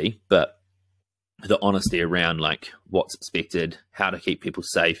honesty, but the honesty around like what's expected, how to keep people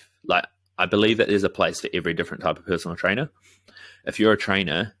safe. Like, I believe that there's a place for every different type of personal trainer. If you're a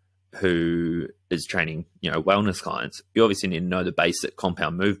trainer who is training, wellness clients, you obviously need to know the basic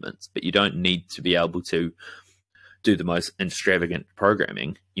compound movements, but you don't need to be able to do the most extravagant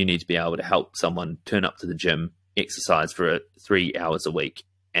programming. You need to be able to help someone turn up to the gym, exercise for 3 hours a week,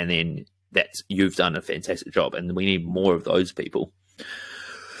 and then you've done a fantastic job. And we need more of those people.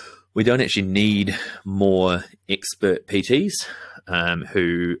 We don't actually need more expert PTs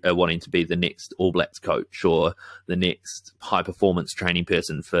who are wanting to be the next All Blacks coach or the next high performance training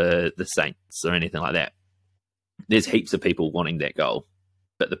person for the Saints or anything like that. There's heaps of people wanting that goal,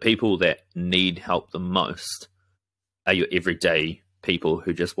 but the people that need help the most are your everyday people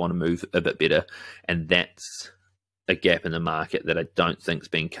who just want to move a bit better. And that's a gap in the market that I don't think is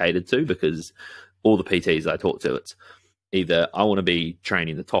being catered to, because all the PTs I talk to, it's either I want to be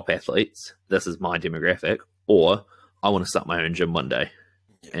training the top athletes, this is my demographic, or I want to start my own gym one day.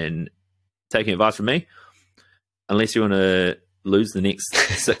 And taking advice from me, unless you want to lose the next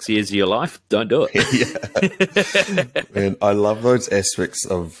 6 years of your life, don't do it. Yeah. Man, I love those aspects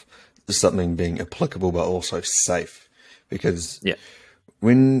of something being applicable but also safe, because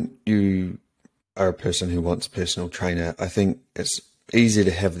when you are a person who wants a personal trainer, I think it's easy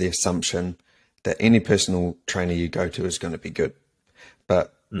to have the assumption that any personal trainer you go to is going to be good.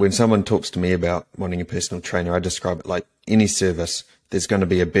 But when someone talks to me about wanting a personal trainer, I describe it like any service. There's going to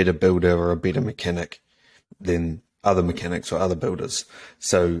be a better builder or a better mechanic than other mechanics or other builders.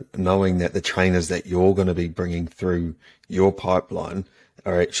 So knowing that the trainers that you're going to be bringing through your pipeline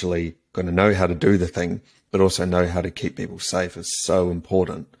are actually going to know how to do the thing, but also know how to keep people safe is so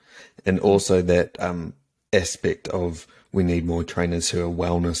important. And also that aspect of we need more trainers who are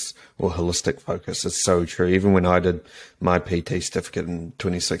wellness or holistic focused is so true. Even when I did my PT certificate in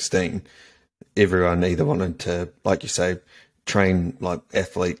 2016, everyone either wanted to, like you say, train like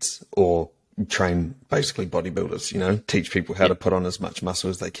athletes or train basically bodybuilders, teach people how to put on as much muscle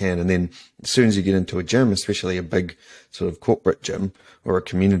as they can. And then as soon as you get into a gym, especially a big sort of corporate gym or a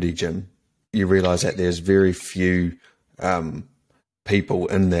community gym, you realize that there's very few people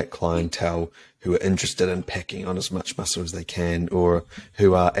in that clientele who are interested in packing on as much muscle as they can or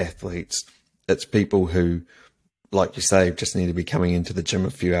who are athletes. It's people who, like you say, just need to be coming into the gym a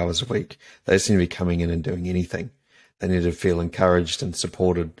few hours a week. They just need to be coming in and doing anything. They need to feel encouraged and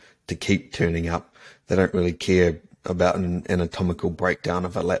supported to keep turning up they don't really care about an anatomical breakdown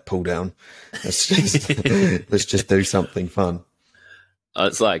of a lat pull down. It's just let's just do something fun.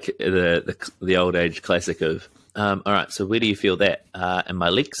 It's like the old age classic of, all right, so where do you feel that? In my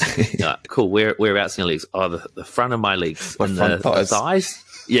legs? Cool. Whereabouts in your legs? Oh, the front of my legs. My front thighs. The thighs?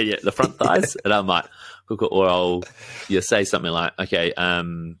 Yeah, the front thighs. And I'm like, cool. Or you say something like, okay,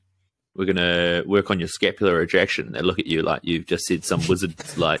 we're going to work on your scapular retraction. And they look at you like you've just said some wizard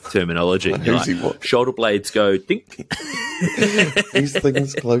like terminology. And you're like, shoulder blades go dink. These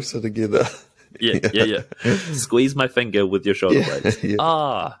things closer together. Yeah. Squeeze my finger with your shoulder blades.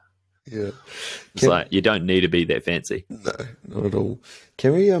 Yeah. Yeah. It's like, you don't need to be that fancy. No, not at all.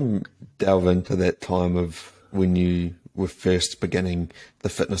 Can we delve into that time of when you were first beginning the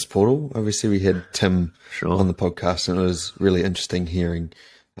fitness portal? Obviously, we had Tim on the podcast, and it was really interesting hearing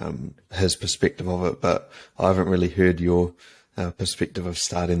his perspective of it, but I haven't really heard your perspective of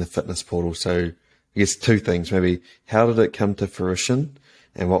starting the fitness portal. So I guess two things, maybe how did it come to fruition,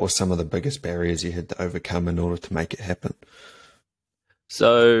 and what were some of the biggest barriers you had to overcome in order to make it happen?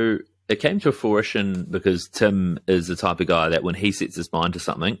 So it came to fruition because Tim is the type of guy that when he sets his mind to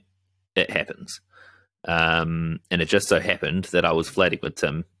something, it happens. And it just so happened that I was flatting with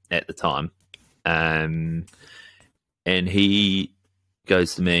Tim at the time. And he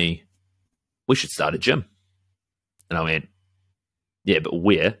goes to me, we should start a gym. And I went, yeah, but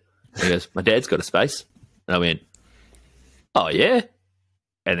where? And he goes, my dad's got a space. And I went, oh, yeah?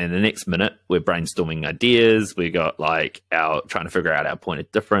 And then the next minute, we're brainstorming ideas. We got like trying to figure out our point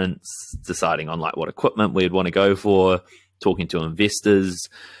of difference, deciding on like what equipment we'd want to go for, talking to investors.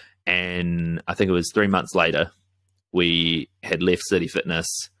 And I think it was 3 months later, we had left City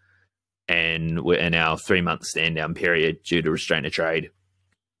Fitness and we're in our 3 month stand down period due to restraint of trade.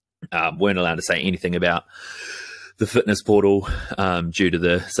 Weren't allowed to say anything about the fitness portal due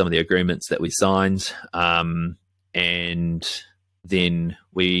to some of the agreements that we signed. And then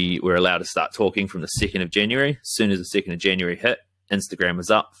we were allowed to start talking from the 2nd of January. As soon as the 2nd of January hit, Instagram was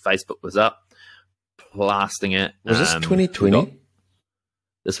up, Facebook was up, blasting it. Was this 2020?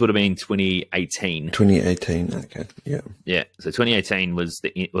 This would have been 2018. 2018, okay, yeah. Yeah, so 2018 was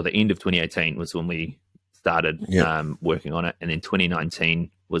the end of 2018 was when we started working on it, and then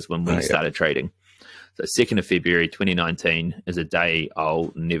 2019 was when we started trading. So 2nd of February 2019 is a day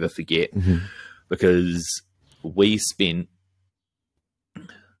I'll never forget because we spent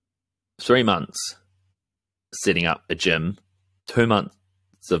 3 months setting up a gym. 2 months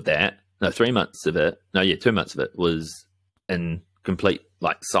of that, no, 3 months of it, 2 months of it was in complete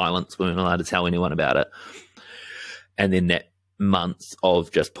like silence. We weren't allowed to tell anyone about it. And then that month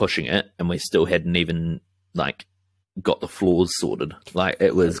of just pushing it, and we still hadn't even like got the floors sorted. Like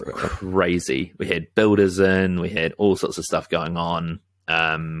it was crazy. We had builders in, we had all sorts of stuff going on.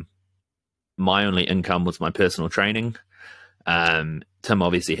 My only income was my personal training. Tim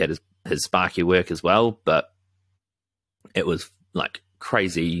obviously had his Sparky work as well, but it was like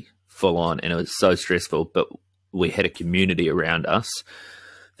crazy full on, and it was so stressful. But we had a community around us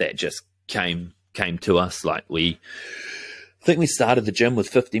that just came to us. Like I think we started the gym with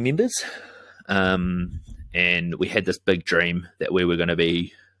 50 members, and we had this big dream that we were going to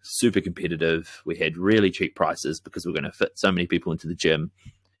be super competitive. We had really cheap prices because we were going to fit so many people into the gym.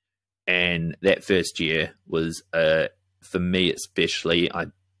 And that first year was, for me especially, I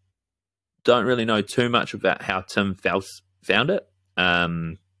don't really know too much about how Tim found it.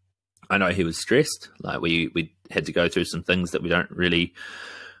 I know he was stressed. Like we had to go through some things that we don't really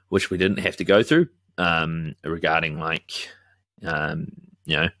wish we didn't have to go through, regarding like,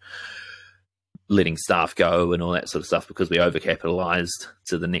 letting staff go and all that sort of stuff because we overcapitalized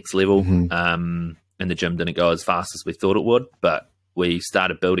to the next level. And the gym didn't go as fast as we thought it would, but we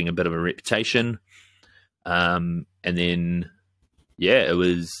started building a bit of a reputation. And then, it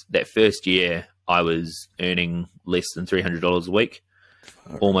was that first year I was earning less than $300 a week.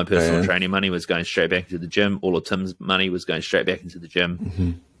 All my personal training money was going straight back into the gym. All of Tim's money was going straight back into the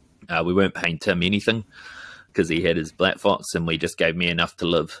gym. We weren't paying Tim anything because he had his black fox, and we just gave me enough to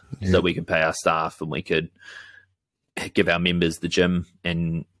live so we could pay our staff and we could give our members the gym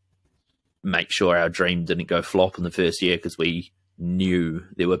and make sure our dream didn't go flop in the first year because we knew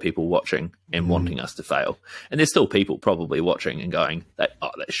there were people watching and wanting us to fail. And there's still people probably watching and going, that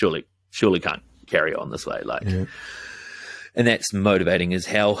surely can't carry on this way. Like, and that's motivating as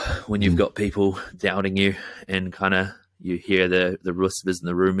hell when you've got people doubting you and kind of you hear the whispers and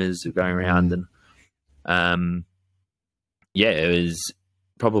the rumors going around. And it was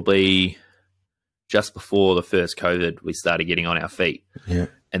probably just before the first COVID we started getting on our feet.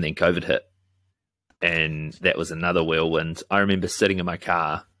 And then COVID hit, and that was another whirlwind. I remember sitting in my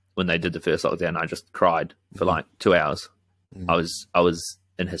car when they did the first lockdown, I just cried for like 2 hours. I was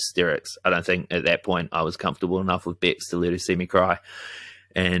in hysterics. I don't think at that point I was comfortable enough with Bex to let her see me cry.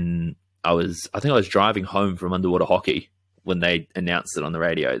 And I think I was driving home from underwater hockey when they announced it on the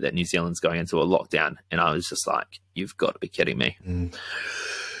radio that New Zealand's going into a lockdown. And I was just like, you've got to be kidding me.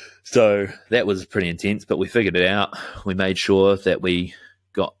 So that was pretty intense, but we figured it out. We made sure that we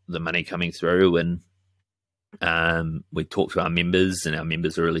got the money coming through, and we talked to our members, and our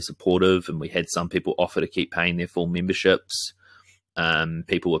members are really supportive, and we had some people offer to keep paying their full memberships.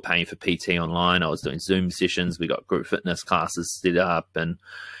 People were paying for PT online. I was doing Zoom sessions. We got group fitness classes set up, and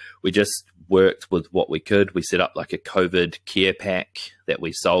we just worked with what we could. We set up like a COVID care pack that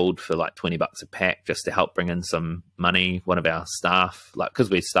we sold for like $20 a pack just to help bring in some money. One of our staff, like, because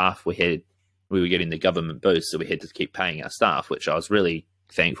we're staff, we were getting the government boost, so we had to keep paying our staff, which I was really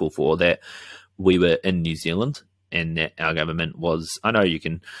thankful for, that we were in New Zealand and that our government was, I know you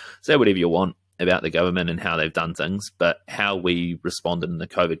can say whatever you want about the government and how they've done things, but how we responded in the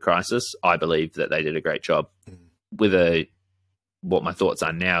COVID crisis, I believe that they did a great job. Whether what my thoughts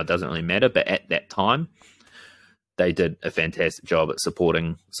are now doesn't really matter, but at that time, they did a fantastic job at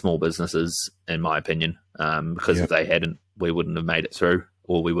supporting small businesses, in my opinion, because if they hadn't, we wouldn't have made it through,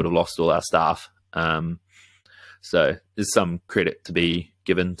 or we would have lost all our staff. So there's some credit to be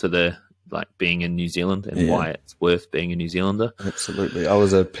given to the being in New Zealand and why it's worth being a New Zealander. Absolutely. I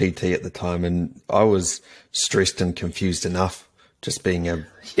was a PT at the time, and I was stressed and confused enough just being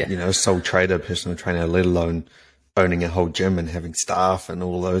a sole trader, personal trainer, let alone owning a whole gym and having staff and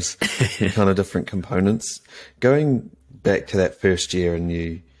all those kind of different components. Going back to that first year and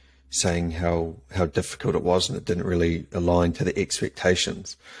you saying how difficult it was and it didn't really align to the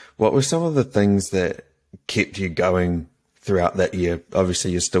expectations, what were some of the things that kept you going throughout that year?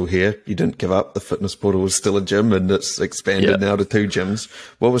 Obviously, you're still here. You didn't give up. The fitness portal was still a gym, and it's expanded now to 2 gyms.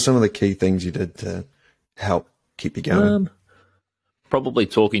 What were some of the key things you did to help keep you going? Probably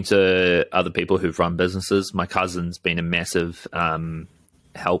talking to other people who've run businesses. My cousin's been a massive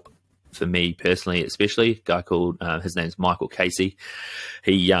help for me personally, especially. A guy called, his name's Michael Casey.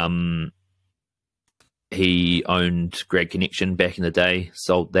 He owned Grad Connection back in the day,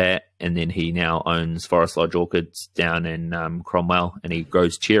 sold that, and then he now owns Forest Lodge Orchids down in Cromwell, and he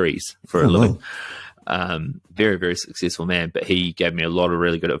grows cherries for a living. Very, very successful man, but he gave me a lot of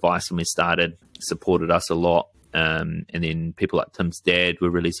really good advice when we started, supported us a lot. And then people like Tim's dad were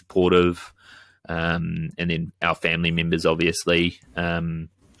really supportive. And then our family members, obviously,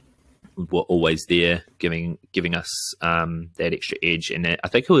 were always there giving us that extra edge. And I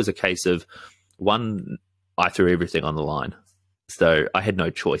think it was a case of, one, I threw everything on the line. So I had no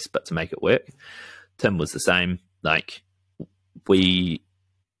choice but to make it work. Tim was the same. Like, we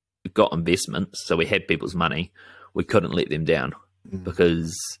got investments, so we had people's money. We couldn't let them down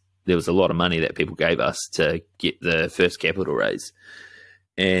because there was a lot of money that people gave us to get the first capital raise.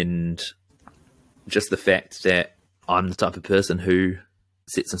 And just the fact that I'm the type of person who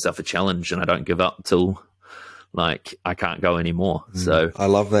sets himself a challenge and I don't give up till I can't go anymore. So I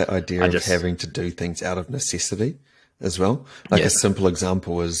love that idea of having to do things out of necessity as well. A simple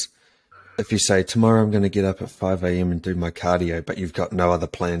example is if you say, tomorrow I'm going to get up at 5 a.m. and do my cardio, but you've got no other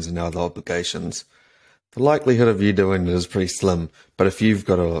plans and no other obligations, the likelihood of you doing it is pretty slim. But if you've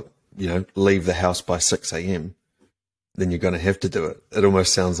got to, leave the house by 6 a.m., then you're going to have to do it. It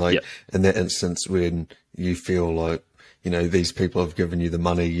almost sounds like in that instance when you feel like, these people have given you the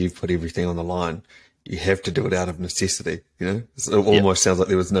money, you've put everything on the line, you have to do it out of necessity. It almost sounds like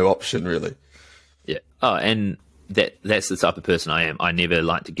there was no option really. Yeah. Oh, and that's the type of person I am. I never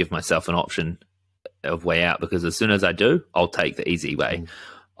like to give myself an option of way out, because as soon as I do, I'll take the easy way.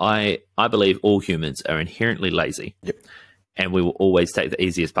 I believe all humans are inherently lazy, and we will always take the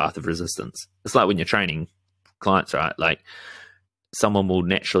easiest path of resistance. It's like when you're training clients, right? Like, someone will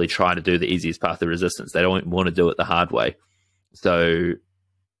naturally try to do the easiest path of resistance. They don't want to do it the hard way. So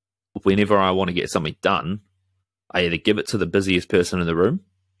whenever I want to get something done, I either give it to the busiest person in the room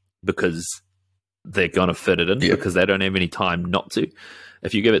because they're going to fit it in because they don't have any time not to.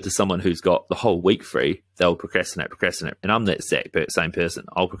 If you give it to someone who's got the whole week free, they'll procrastinate. And I'm that same person.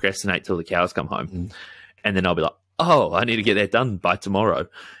 I'll procrastinate till the cows come home. And then I'll be like, oh, I need to get that done by tomorrow.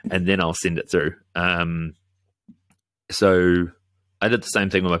 And then I'll send it through. So I did the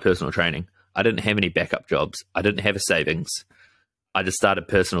same thing with my personal training. I didn't have any backup jobs. I didn't have a savings. I just started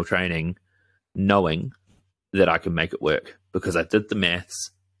personal training knowing that I could make it work because I did the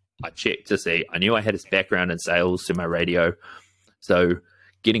maths. I checked to see. I knew I had a background in sales through my radio. So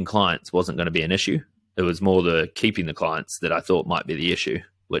getting clients wasn't going to be an issue. It was more the keeping the clients that I thought might be the issue,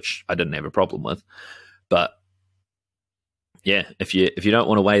 which I didn't have a problem with. But yeah, if you don't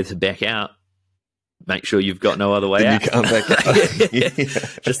want a way to back out, make sure you've got no other way then out. You can't back out. Yeah.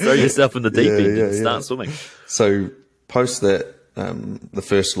 Just throw yourself in the deep end and start swimming. So post that, the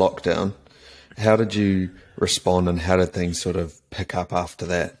first lockdown, how did you respond and how did things sort of pick up after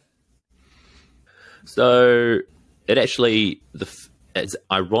that? So it actually, as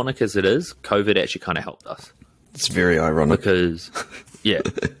ironic as it is, COVID actually kind of helped us. It's very ironic. Because, yeah,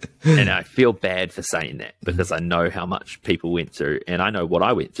 and I feel bad for saying that because I know how much people went through, and I know what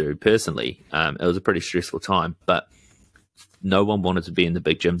I went through personally. It was a pretty stressful time, but no one wanted to be in the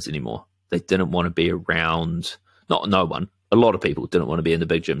big gyms anymore. They didn't want to be around, not no one, a lot of people didn't want to be in the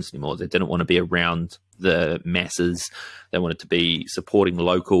big gyms anymore. They didn't want to be around the masses. They wanted to be supporting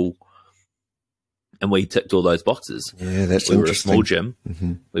local. And we ticked all those boxes. Yeah, that's we interesting. We were a small gym.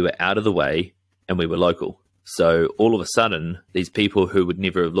 We were out of the way, and we were local. So all of a sudden, these people who would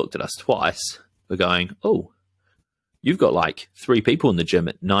never have looked at us twice were going, oh, you've got like 3 people in the gym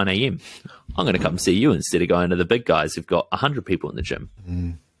at 9 a.m. I'm going to come see you instead of going to the big guys who've got 100 people in the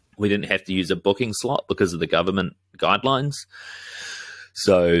gym. We didn't have to use a booking slot because of the government guidelines.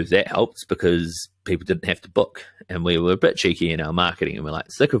 So that helped because people didn't have to book. And we were a bit cheeky in our marketing. And we're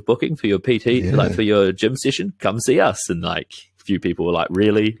like, sick of booking for your PT, like for your gym session? Come see us. And like a few people were like,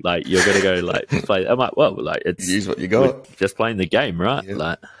 really? Like, you're going to go like play? I'm like, well, like it's use what you got. Just playing the game, right? Yeah.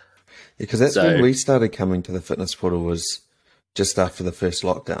 Like, because that's when we started coming to the fitness portal, was just after the first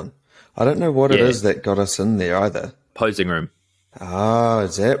lockdown. I don't know what it is that got us in there either. Posing room. Ah,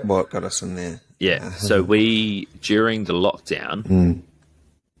 is that what got us in there? Yeah. So we, during the lockdown,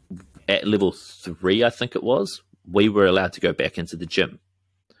 at level 3, I think it was, we were allowed to go back into the gym.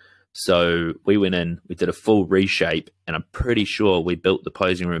 So we went in, we did a full reshape, and I'm pretty sure we built the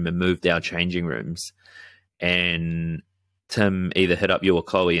posing room and moved our changing rooms. And Tim either hit up you or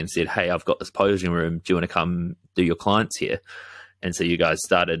Chloe and said, hey, I've got this posing room. Do you want to come do your clients here? And so you guys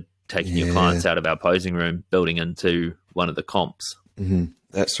started taking your clients out of our posing room, building into one of the comps.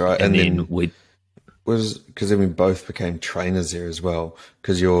 That's right. And then we... because then we both became trainers there as well,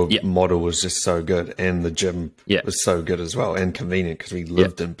 because your model was just so good, and the gym was so good as well, and convenient because we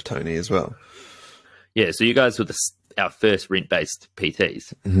lived in Petone as well. Yeah, so you guys were our first rent-based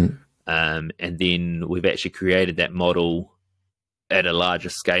PTs, and then we've actually created that model at a larger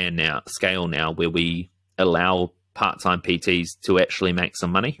scale now, where we allow part-time PTs to actually make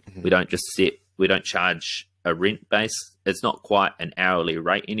some money. We don't charge a rent base. It's not quite an hourly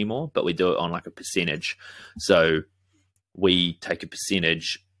rate anymore, but we do it on like a percentage. So we take a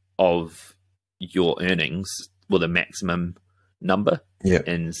percentage of your earnings with a maximum number. Yeah.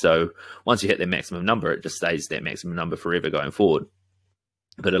 And so once you hit that maximum number, it just stays that maximum number forever going forward.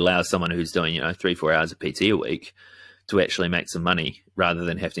 But it allows someone who's doing, 3-4 hours of PT a week to actually make some money rather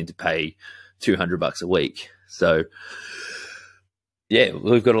than having to pay $200 a week. So yeah,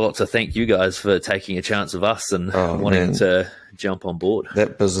 we've got a lot to thank you guys for taking a chance of us and wanting to jump on board.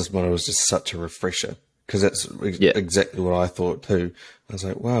 That business model was just such a refresher, because that's exactly what I thought too. I was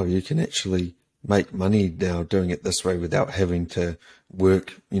like, wow, you can actually make money now doing it this way without having to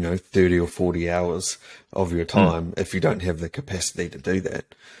work, 30 or 40 hours of your time if you don't have the capacity to do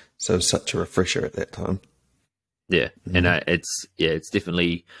that. So it was such a refresher at that time. Yeah. And it's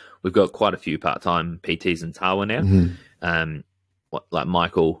definitely, we've got quite a few part-time PTs in Tawa now. Like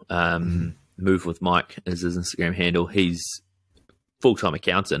Michael, Move with Mike is his Instagram handle. He's full-time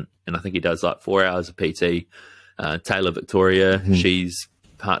accountant, and I think he does like 4 hours of PT. Taylor Victoria, she's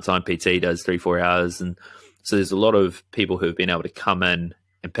part-time PT, does 3-4 hours. And so there's a lot of people who have been able to come in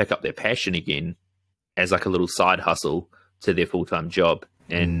and pick up their passion again as like a little side hustle to their full-time job.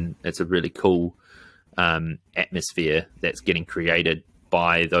 And it's a really cool atmosphere that's getting created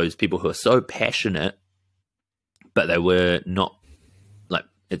by those people who are so passionate, but they were not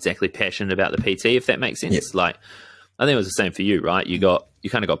exactly passionate about the PT, if that makes sense. Like, I think it was the same for you, right? You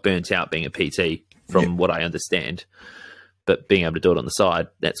kind of got burnt out being a PT from what I understand, but being able to do it on the side,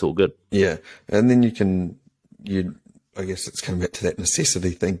 that's all good. Yeah. And then I guess it's coming back to that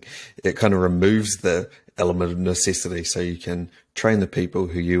necessity thing. It kind of removes the element of necessity, so you can train the people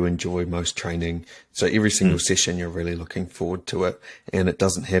who you enjoy most training. So every single session, you're really looking forward to it, and it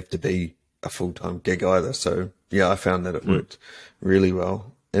doesn't have to be a full-time gig either. So yeah, I found that it worked really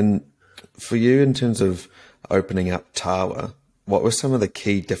well. And for you, in terms of opening up Tawa, what were some of the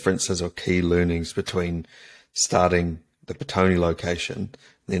key differences or key learnings between starting the Petone location,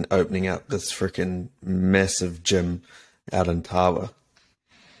 then opening up this freaking massive gym out in Tawa?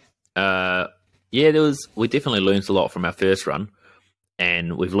 We definitely learned a lot from our first run,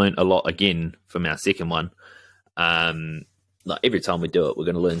 and we've learned a lot again from our second one. Like every time we do it, we're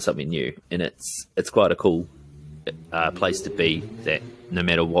going to learn something new, and it's quite a cool place to be, that no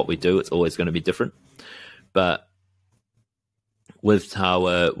matter what we do, it's always going to be different. But with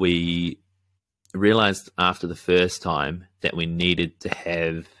Tawa, we realized after the first time that we needed to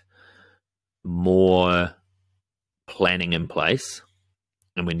have more planning in place,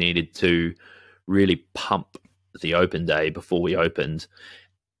 and we needed to really pump the open day before we opened.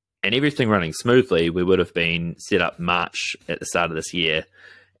 And everything running smoothly, we would have been set up March at the start of this year,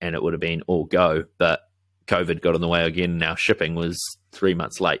 and it would have been all go. But COVID got in the way again, and our shipping was 3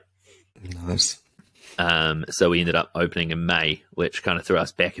 months late. Nice. So we ended up opening in May, which kind of threw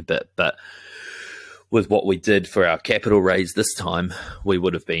us back a bit. But with what we did for our capital raise this time, we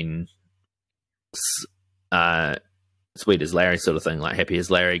would have been sweet as Larry sort of thing, like happy as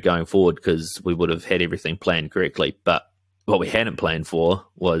Larry going forward, because we would have had everything planned correctly. But what we hadn't planned for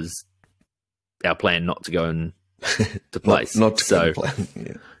was our plan not to go into place. not to go to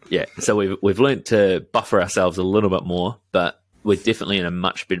plan. Yeah. So we've learned to buffer ourselves a little bit more, but we're definitely in a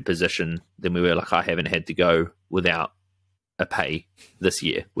much better position than we were. Like, I haven't had to go without a pay this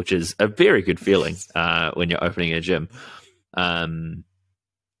year, which is a very good feeling when you're opening a gym. And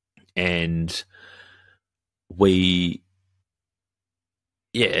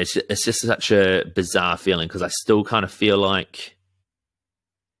it's just such a bizarre feeling, because I still kind of feel like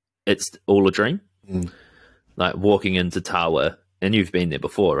it's all a dream. Like walking into Tawa, and you've been there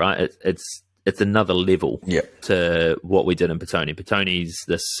before, right? It's another level to what we did in Petone. Petone's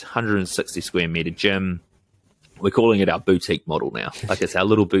this 160 square meter gym. We're calling it our boutique model now. Like, it's our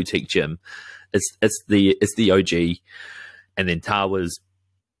little boutique gym. It's the OG, and then Tawa's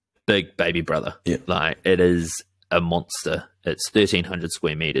big baby brother. Like, it is a monster. It's 1,300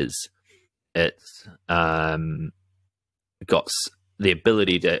 square meters. It's got the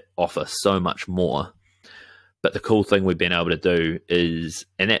ability to offer so much more. But the cool thing we've been able to do is,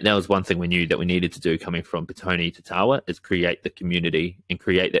 and that was one thing we knew that we needed to do coming from Petone to Tawa, is create the community and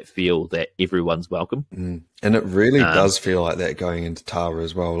create that feel that everyone's welcome. And it really does feel like that going into Tawa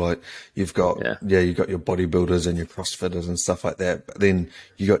as well. Like, you've got, you've got your bodybuilders and your CrossFitters and stuff like that. But then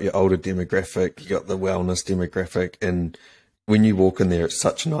you got your older demographic, you got the wellness demographic. And when you walk in there, it's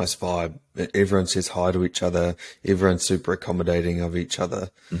such a nice vibe. Everyone says hi to each other. Everyone's super accommodating of each other.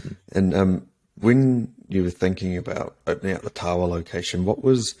 And, when you were thinking about opening up the Tawa location, what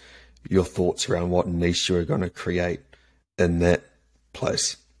was your thoughts around what niche you were going to create in that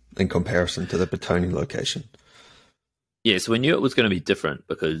place in comparison to the Petone location? Yeah, so we knew it was going to be different,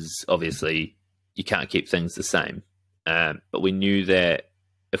 because obviously you can't keep things the same. But we knew that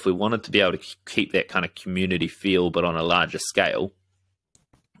if we wanted to be able to keep that kind of community feel, but on a larger scale,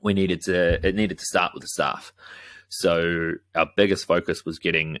 it needed to start with the staff. So our biggest focus was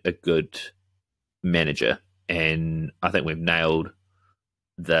getting a good manager, and I think we've nailed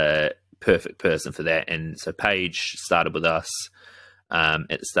the perfect person for that. And so Paige started with us at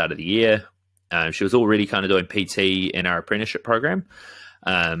the start of the year. She was already kind of doing PT in our apprenticeship program,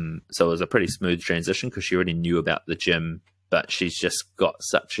 so it was a pretty smooth transition, because she already knew about the gym, but she's just got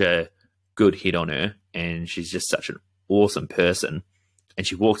such a good head on her, and she's just such an awesome person. And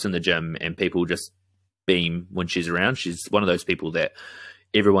she walks in the gym and people just beam when she's around. She's one of those people that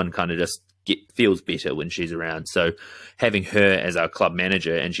everyone kind of just feels better when she's around. So having her as our club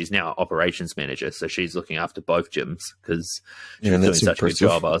manager, and she's now our operations manager, so she's looking after both gyms, because she's doing such a good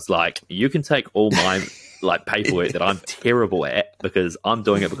job. I was like, you can take all my like paperwork that I'm terrible at, because I'm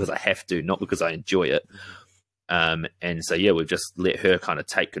doing it because I have to, not because I enjoy it. And so we've just let her kind of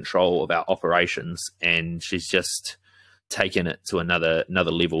take control of our operations, and she's just taken it to another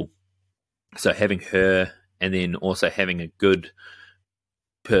level. So having her, and then also having a good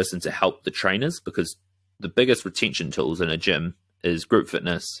person to help the trainers, because the biggest retention tools in a gym is group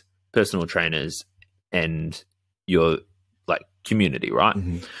fitness, personal trainers, and your like community, right?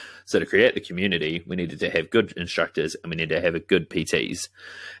 So to create the community, we needed to have good instructors, and we needed to have a good PTs,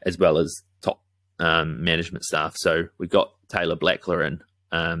 as well as top management staff. So we got Taylor Blackler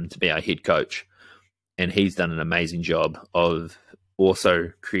in to be our head coach, and he's done an amazing job of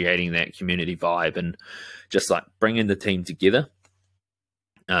also creating that community vibe and just like bringing the team together.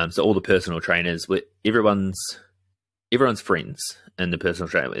 So all the personal trainers, everyone's friends in the personal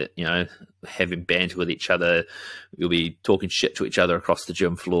trainer, you know, having banter with each other. We'll be talking shit to each other across the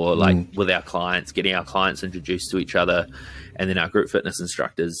gym floor, like with our clients, getting our clients introduced to each other. And then our group fitness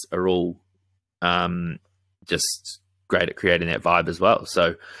instructors are all just great at creating that vibe as well.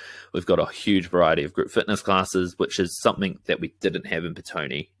 So we've got a huge variety of group fitness classes, which is something that we didn't have in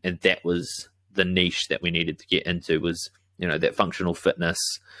Petone. And that was the niche that we needed to get into, was, you know, that functional fitness,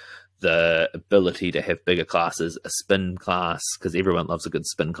 the ability to have bigger classes, a spin class, because everyone loves a good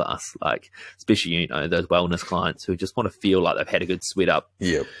spin class, like especially, you know, those wellness clients who just want to feel like they've had a good sweat up.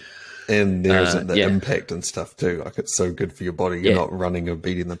 Yep. And there isn't the impact and stuff too. Like, it's so good for your body. You're not running or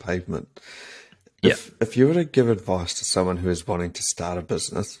beating the pavement. If you were to give advice to someone who is wanting to start a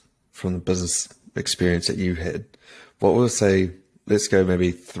business from the business experience that you had, what would say, let's go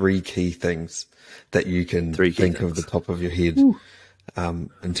maybe 3 key things that you can think of the top of your head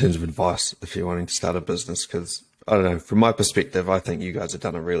in terms of advice if you're wanting to start a business? Because I don't know, from my perspective, I think you guys have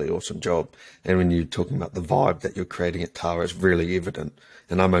done a really awesome job. And when you're talking about the vibe that you're creating at Tara, it's really evident.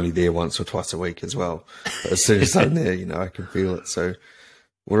 And I'm only there once or twice a week as well. But as soon as I'm there, you know, I can feel it. So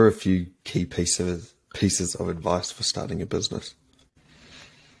what are a few key pieces of advice for starting a business?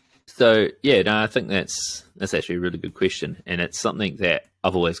 So, yeah, no, I think that's actually a really good question. And it's something that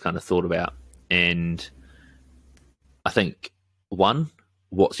I've always kind of thought about. And I think, one,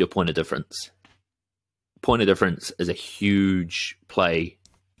 what's your point of difference? Point of difference is a huge play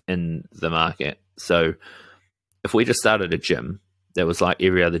in the market. So if we just started a gym that was like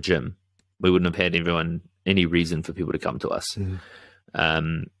every other gym, we wouldn't have had any reason for people to come to us.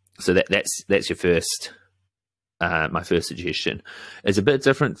 So that's your first, my first suggestion. It's a bit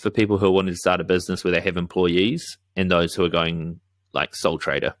different for people who are wanting to start a business where they have employees and those who are going like sole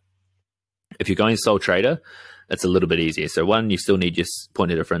trader. If you're going sole trader, it's a little bit easier. So one, you still need your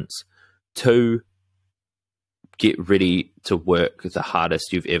point of difference. Two, get ready to work the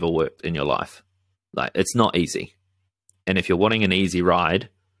hardest you've ever worked in your life. Like, it's not easy. And if you're wanting an easy ride,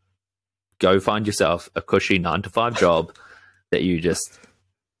 go find yourself a cushy 9-to-5 job that you just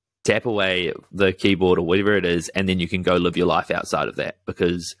tap away at the keyboard or whatever it is, and then you can go live your life outside of that,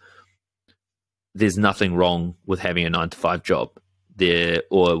 because there's nothing wrong with having a 9-to-5 job there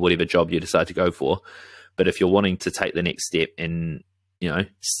or whatever job you decide to go for. But if you're wanting to take the next step and, you know,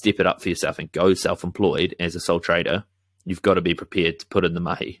 step it up for yourself and go self-employed as a sole trader, you've got to be prepared to put in the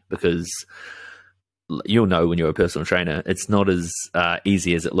mahi, because you'll know when you're a personal trainer, it's not as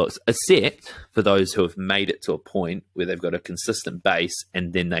easy as it looks, except for those who have made it to a point where they've got a consistent base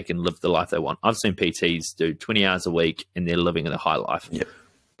and then they can live the life they want. I've seen PTs do 20 hours a week and they're living in a high life. Yep.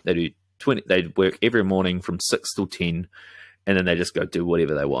 They work every morning from 6 till 10, and then they just go do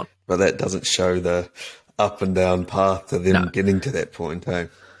whatever they want. But that doesn't show the up and down path to them getting to that point, hey?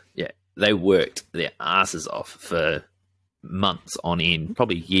 Yeah, they worked their asses off for months on end,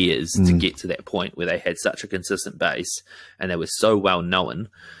 probably years, to get to that point where they had such a consistent base and they were so well known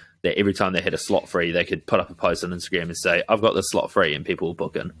that every time they had a slot free, they could put up a post on Instagram and say, I've got this slot free, and people will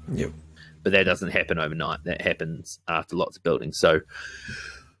book in. Yep. But that doesn't happen overnight. That happens after lots of building. So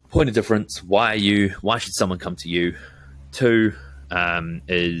point of difference, why should someone come to you? Two,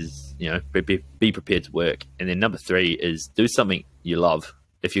 is, you know, be prepared to work. And then number 3 is do something you love.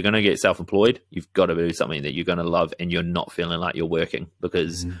 If you're going to get self-employed, you've got to do something that you're going to love and you're not feeling like you're working,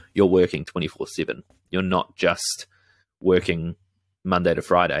 because you're working 24/7. You're not just working Monday to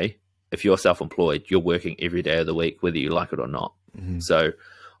Friday. If you're self-employed, you're working every day of the week, whether you like it or not. So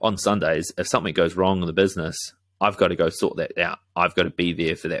on Sundays, if something goes wrong in the business, I've got to go sort that out. I've got to be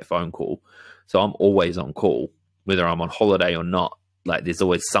there for that phone call. So I'm always on call, whether I'm on holiday or not. Like, there's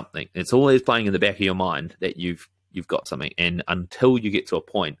always something. It's always playing in the back of your mind that you've got something. And until you get to a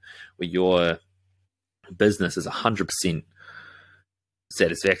point where your business is 100%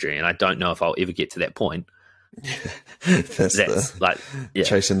 satisfactory, and I don't know if I'll ever get to that point. that's like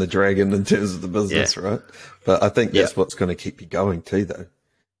chasing the dragon in terms of the business, right? But I think that's what's going to keep you going too, though.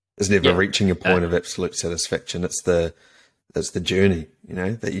 It's never reaching a point of absolute satisfaction. It's the journey, you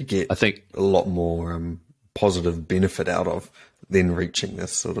know, that you get, I think, a lot more positive benefit out of than reaching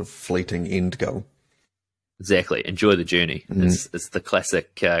this sort of fleeting end goal. Exactly. Enjoy the journey. It's the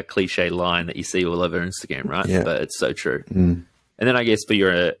classic cliche line that you see all over Instagram, right? Yeah. But it's so true. And then I guess for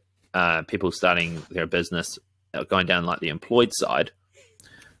your people starting their business, going down like the employed side,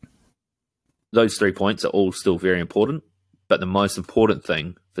 those 3 points are all still very important. But the most important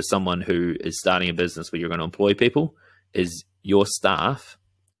thing for someone who is starting a business where you're going to employ people is your staff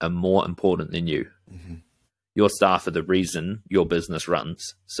are more important than you. Your staff are the reason your business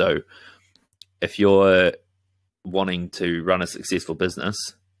runs. So if you're wanting to run a successful business,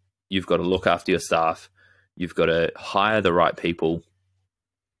 you've got to look after your staff, you've got to hire the right people,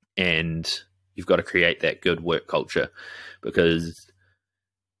 and you've got to create that good work culture, because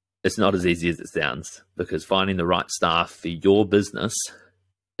it's not as easy as it sounds, because finding the right staff for your business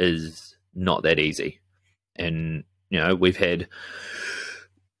is not that easy. And, you know, we've had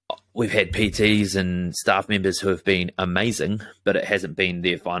PTs and staff members who have been amazing, but it hasn't been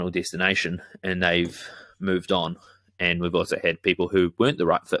their final destination and they've moved on. and we've also had people who weren't the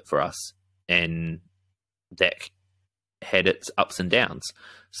right fit for us, and that had its ups and downs.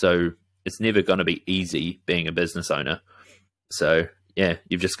 So it's never going to be easy being a business owner. So yeah,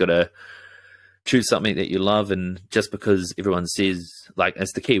 you've just got to choose something that you love, and just because everyone says, like,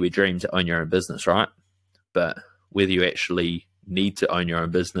 it's the Kiwi dream to own your own business, right? But whether you actually need to own your own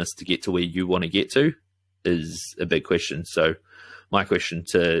business to get to where you want to get to is a big question. So my question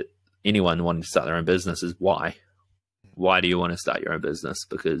to anyone wanting to start their own business is why? Why do you want to start your own business?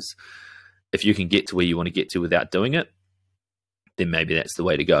 Because if you can get to where you want to get to without doing it, then maybe that's the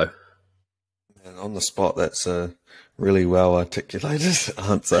way to go. And on the spot, that's a really well articulated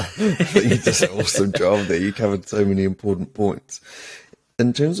answer. I think you did an awesome job there. You covered so many important points.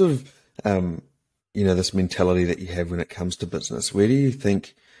 In terms of, this mentality that you have when it comes to business, where do you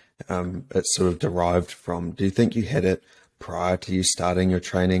think it's sort of derived from? Do you think you had it prior to you starting your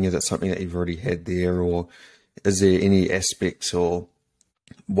training? Is it something that you've already had there, or is there any aspects or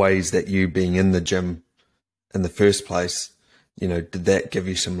ways that you being in the gym in the first place, did that give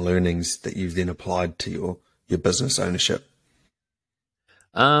you some learnings that you've then applied to your business ownership?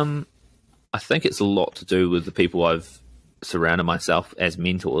 I think it's a lot to do with the people I've surrounded myself as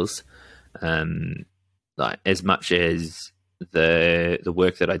mentors. Like, as much as the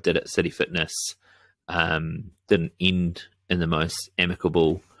work that I did at City Fitness didn't end in the most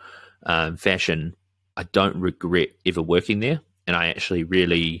amicable fashion, I don't regret ever working there, and I actually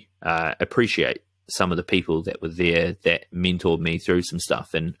really appreciate some of the people that were there that mentored me through some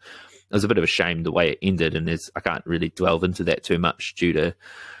stuff. And it was a bit of a shame the way it ended, and I can't really delve into that too much due to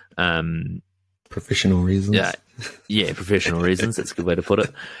professional reasons. Yeah, professional reasons. That's a good way to put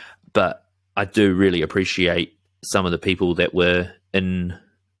it. But I do really appreciate some of the people that were in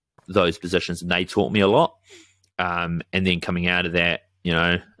those positions, and they taught me a lot. And then coming out of that,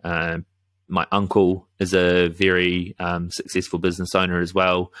 my uncle is a very successful business owner as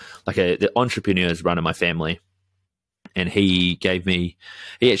well, like the entrepreneurs run in my family. And he actually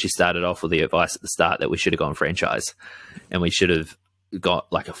started off with the advice at the start that we should have gone franchise, and we should have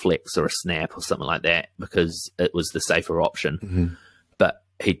got like a Flex or a Snap or something like that, because it was the safer option. Mm-hmm. But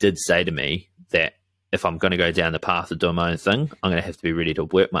he did say to me that if I'm going to go down the path of doing my own thing, I'm going to have to be ready to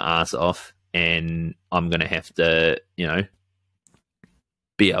work my ass off, and I'm going to have to,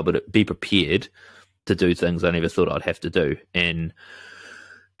 be able to be prepared to do things I never thought I'd have to do. And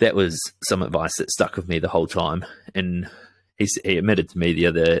that was some advice that stuck with me the whole time. And he admitted to me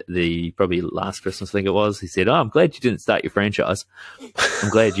the probably last Christmas, I think it was, he said, "Oh, I'm glad you didn't start your franchise. I'm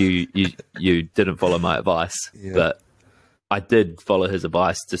glad you didn't follow my advice." Yeah. But I did follow his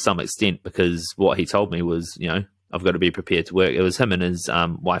advice to some extent, because what he told me was, I've got to be prepared to work. It was him and his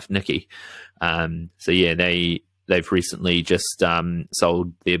wife, Nikki. So yeah, they've recently just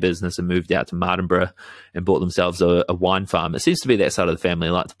sold their business and moved out to Martinborough and bought themselves a wine farm. It seems to be that side of the family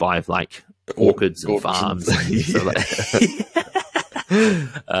like to buy like orchids and farms. And stuff like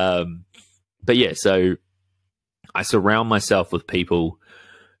that. But yeah, so I surround myself with people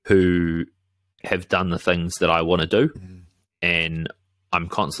who have done the things that I want to do, and I'm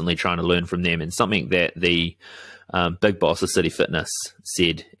constantly trying to learn from them. And something that the big boss of City Fitness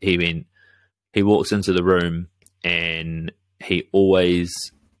said, he walks into the room and he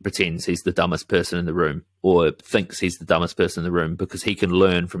always pretends he's the dumbest person in the room, or thinks he's the dumbest person in the room, because he can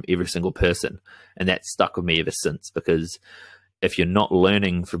learn from every single person. And that's stuck with me ever since, because if you're not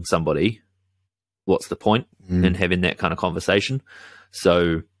learning from somebody, what's the point in having that kind of conversation?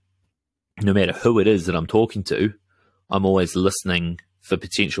 So no matter who it is that I'm talking to, I'm always listening for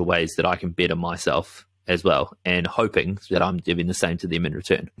potential ways that I can better myself as well, and hoping that I'm giving the same to them in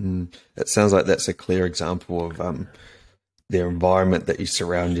return. It sounds like that's a clear example of the environment that you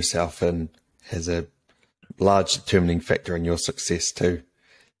surround yourself in has a large determining factor in your success too.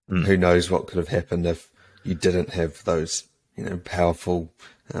 Who knows what could have happened if you didn't have those, powerful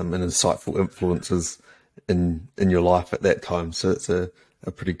and insightful influences in your life at that time. So it's a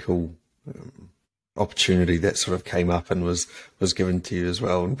pretty cool opportunity that sort of came up and was given to you as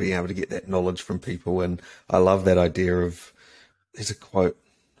well, and being able to get that knowledge from people. And I love that idea of, there's a quote,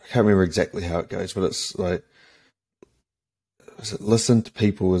 I can't remember exactly how it goes, but it's like, listen to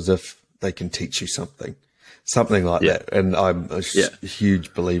people as if they can teach you something like that. And I'm a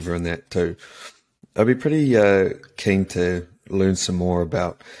huge believer in that too. I'd be pretty keen to learn some more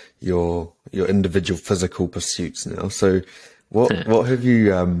about your individual physical pursuits now. So what have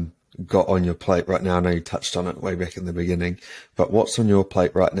you got on your plate right now? I know you touched on it way back in the beginning, but what's on your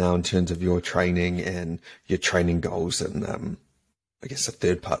plate right now in terms of your training and your training goals? And I guess the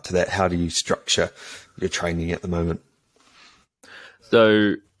third part to that, how do you structure your training at the moment?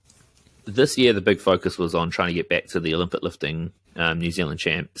 So this year the big focus was on trying to get back to the Olympic lifting New Zealand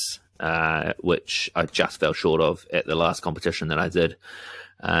champs, which I just fell short of at the last competition that I did.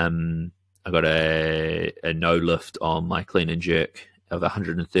 I got a no lift on my clean and jerk of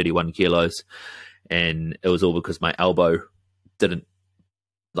 131 kilos, and it was all because my elbow didn't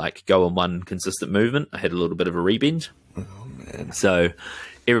like go on one consistent movement. I had a little bit of a rebend. Oh man! So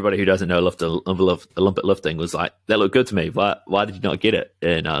everybody who doesn't know Olympic lifting was like, that looked good to me. Why did you not get it?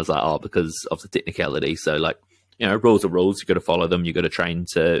 And I was like, oh, because of the technicality. So like, you know, rules are rules. You got to follow them. You got to train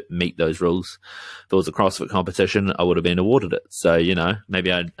to meet those rules. If it was a CrossFit competition, I would have been awarded it. So, you know,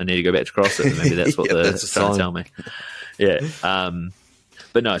 maybe I need to go back to CrossFit. And maybe that's what they're trying to tell me. Yeah.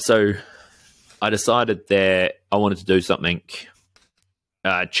 But no, so I decided that I wanted to do something,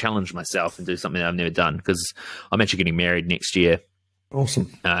 challenge myself and do something that I've never done, because I'm actually getting married next year.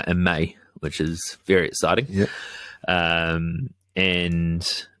 Awesome. In May, which is very exciting. Yeah.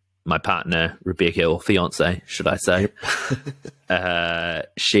 And my partner, Rebecca, or fiance, should I say,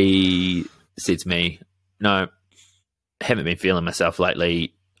 she said to me, no, I haven't been feeling myself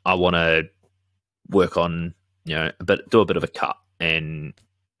lately. I want to work on, you know, do a bit of a cut and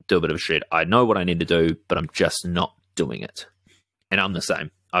do a bit of a shred. I know what I need to do, but I'm just not doing it. And I'm the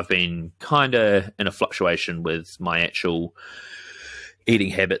same. I've been kind of in a fluctuation with my actual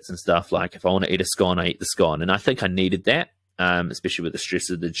eating habits and stuff. Like if I want to eat a scone, I eat the scone. And I think I needed that, especially with the stress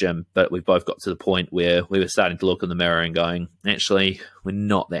of the gym. But we both got to the point where we were starting to look in the mirror and going, actually, we're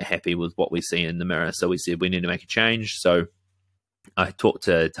not that happy with what we see in the mirror. So we said we need to make a change. So I talked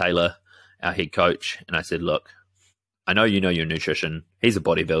to Taylor, our head coach, and I said, look, I know you know your nutrition. He's a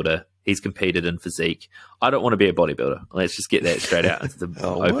bodybuilder. He's competed in physique. I don't want to be a bodybuilder. Let's just get that straight out into the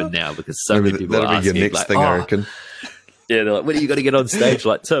open now, because so many people are asking, your next thing, I reckon. Yeah, they're like, when are you going to get on stage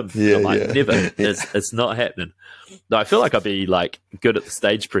like Tim? Yeah, I'm like, never. It's not happening. No, I feel like I'd be like good at the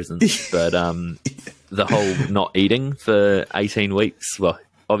stage presence, but the whole not eating for 18 weeks. Well,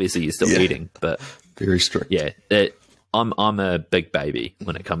 obviously you're still eating, but very strict. Yeah, I'm a big baby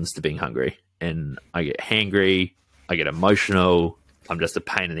when it comes to being hungry, and I get hangry, I get emotional. I'm just a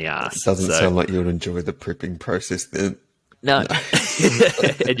pain in the ass. It doesn't sound like you would enjoy the prepping process then. No.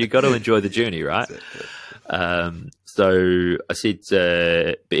 And you've got to enjoy the journey, right? Exactly. So I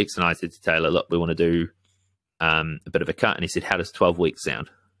said, Bex and I said to Taylor, look, we want to do a bit of a cut. And he said, how does 12 weeks sound?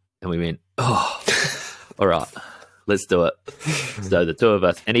 And we went, oh, all right, let's do it. So the two of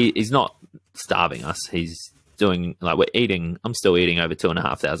us, and he's not starving us. He's doing, like, we're eating, I'm still eating over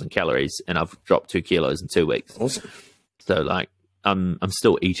 2,500 calories, and I've dropped 2 kilos in 2 weeks. Awesome. So like, I'm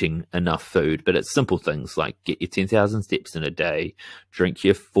still eating enough food, but it's simple things like get your 10,000 steps in a day, drink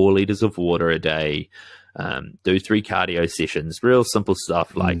your 4 liters of water a day, do 3 cardio sessions, real simple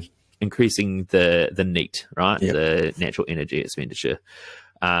stuff like increasing the NEAT, right? Yep. The natural energy expenditure.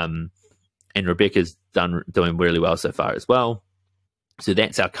 And Rebecca's doing really well so far as well. So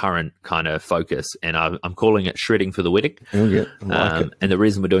that's our current kind of focus, and I'm calling it shredding for the wedding. Oh, yeah. I like it. And the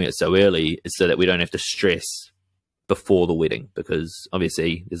reason we're doing it so early is so that we don't have to stress before the wedding, because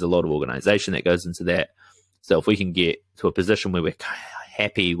obviously there's a lot of organization that goes into that. So if we can get to a position where we're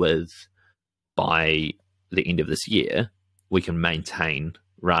happy with by the end of this year, we can maintain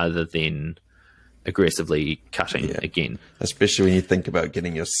rather than aggressively cutting again. Especially when you think about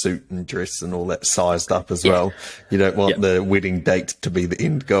getting your suit and dress and all that sized up as well. You don't want the wedding date to be the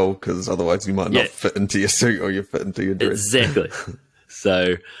end goal, because otherwise you might not fit into your suit or you fit into your dress. Exactly.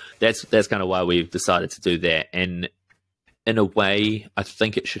 So that's kind of why we've decided to do that. And in a way, I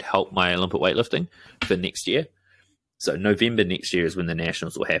think it should help my Olympic weightlifting for next year. So November next year is when the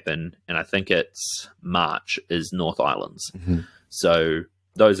Nationals will happen, and I think it's March is North Islands. So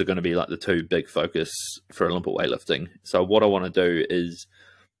those are going to be like the 2 big focus for Olympic weightlifting. So what I want to do is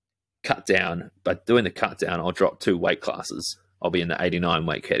cut down. By doing the cut down, I'll drop 2 weight classes. I'll be in the 89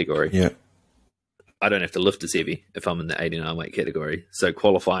 weight category. Yeah. I don't have to lift as heavy if I'm in the 89 weight category. So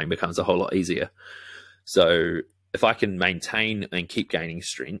qualifying becomes a whole lot easier. So if I can maintain and keep gaining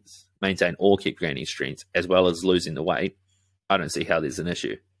strength, keep gaining strength, as well as losing the weight, I don't see how there's an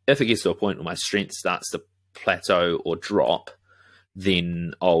issue. If it gets to a point where my strength starts to plateau or drop,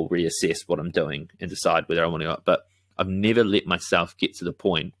 then I'll reassess what I'm doing and decide whether I want to go up. But I've never let myself get to the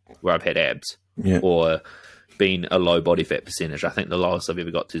point where I've had abs or been a low body fat percentage. I think the lowest I've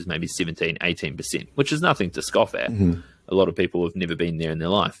ever got to is maybe 17, 18%, which is nothing to scoff at. A lot of people have never been there in their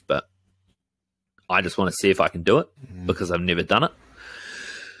life, but I just want to see if I can do it because I've never done it.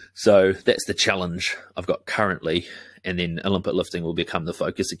 So that's the challenge I've got currently. And then Olympic lifting will become the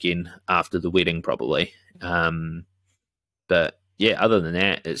focus again after the wedding, probably. But yeah, other than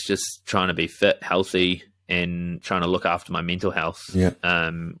that, it's just trying to be fit, healthy, and trying to look after my mental health, Yeah.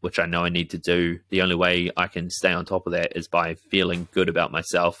 which I know I need to do. The only way I can stay on top of that is by feeling good about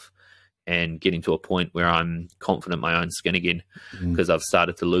myself and getting to a point where I'm confident in my own skin again, because I've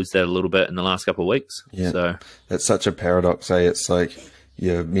started to lose that a little bit in the last couple of weeks. Yeah. So it's such a paradox, eh? It's like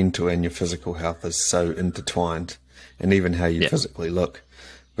your mental and your physical health is so intertwined, and even how you physically look.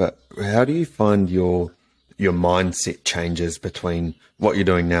 But how do you find your mindset changes between what you're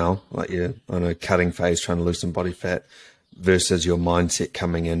doing now, like you're on a cutting phase trying to lose some body fat, versus your mindset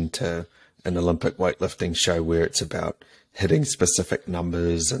coming into an Olympic weightlifting show where it's about hitting specific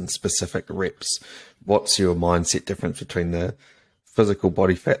numbers and specific reps? What's your mindset difference between the physical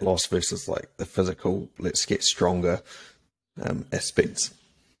body fat loss versus like the physical, let's get stronger aspects?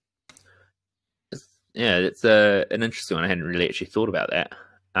 Yeah, it's an interesting one. I hadn't really actually thought about that.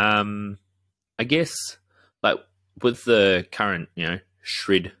 I guess like with the current,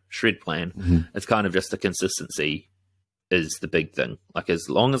 shred plan, it's kind of just the consistency is the big thing. Like as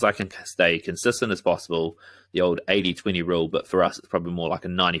long as I can stay consistent as possible, the old 80-20 rule, but for us it's probably more like a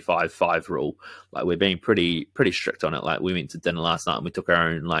 95-5 rule. Like we're being pretty strict on it. Like we went to dinner last night and we took our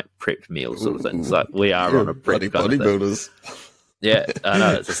own like prepped meals sort of things. Like we are on a prep kind bodybuilders. Yeah, I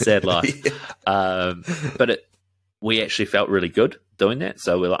know, it's a sad life. But we actually felt really good doing that.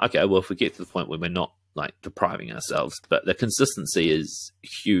 So we're like, okay, well, if we get to the point where we're not like depriving ourselves, but the consistency is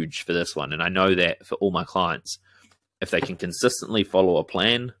huge for this one. And I know that for all my clients, if they can consistently follow a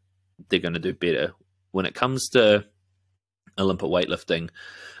plan, they're going to do better. When it comes to Olympic weightlifting,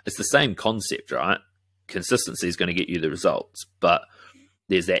 it's the same concept, right? Consistency is going to get you the results, but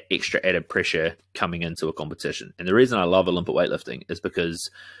there's that extra added pressure coming into a competition. And the reason I love Olympic weightlifting is because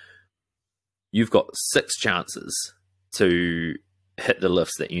you've got 6 chances to hit the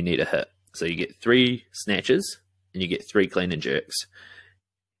lifts that you need to hit. So you get 3 snatches and you get 3 clean and jerks.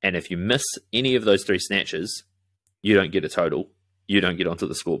 And if you miss any of those 3 snatches, you don't get a total. You don't get onto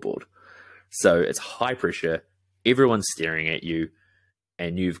the scoreboard. So it's high pressure. Everyone's staring at you,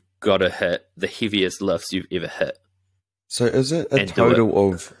 and you've got to hit the heaviest lifts you've ever hit. So is it a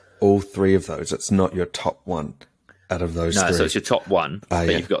total of all 3 of those? It's not your top one out of those 3? No, so it's your top one, but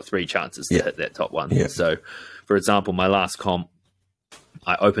you've got 3 chances to hit that top one. Yeah. So, for example, my last comp,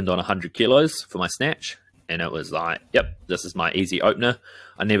 I opened on 100 kilos for my snatch, and it was like, yep, this is my easy opener.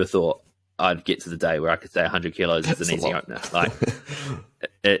 I never thought I'd get to the day where I could say 100 kilos is an easy opener. Like,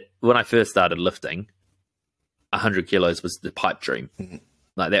 when I first started lifting, 100 kilos was the pipe dream.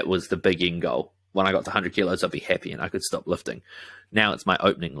 Like, that was the big end goal. When I got to 100 kilos, I'd be happy and I could stop lifting. Now it's my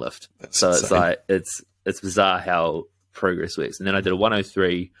opening lift. It's like, it's bizarre how progress works. And then I did a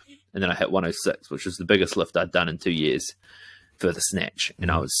 103, and then I hit 106, which was the biggest lift I'd done in 2 years for the snatch. And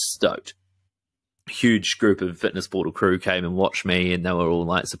I was stoked. Huge group of fitness portal crew came and watched me, and they were all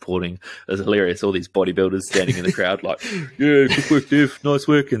like supporting. It was hilarious. All these bodybuilders standing in the crowd like, yeah, good work, Dev, nice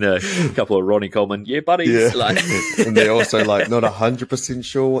work. And a couple of Ronnie Coleman, yeah, buddies. Yeah. Like, and they're also like not 100%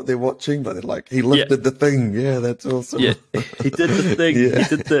 sure what they're watching, but they're like, he lifted the thing. Yeah, that's awesome. Yeah, he did the thing. Yeah.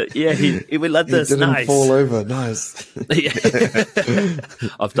 He did the, we love this. He didn't nice. fall over. Nice.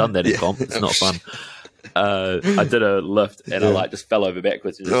 I've done that in comp. It's not fun. I did a lift and I like just fell over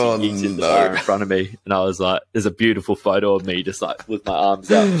backwards and just yeeted the bar in front of me, and I was like, there's a beautiful photo of me just like with my arms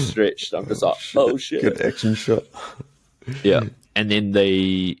out stretched. I'm just like, oh shit, good action shot. Yeah. And then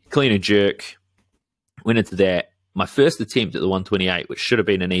the clean and jerk, went into that. My first attempt at the 128, which should have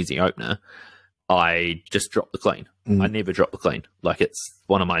been an easy opener, I just dropped the clean. I never drop the clean. Like, it's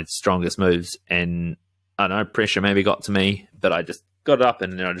one of my strongest moves, and I don't know, pressure maybe got to me, but I just got it up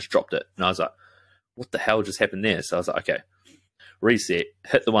and then I just dropped it, and I was like, what the hell just happened there? So I was like, okay, reset,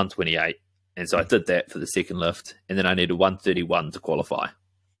 hit the 128. And so I did that for the second lift, and then I needed 131 to qualify.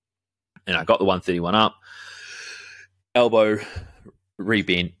 And I got the 131 up, elbow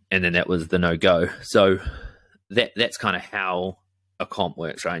rebent, and then that was the no-go. So that's kind of how a comp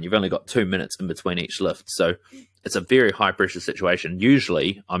works, right? And you've only got 2 minutes in between each lift. So it's a very high-pressure situation.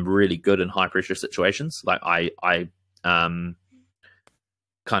 Usually I'm really good in high-pressure situations. Like, I kind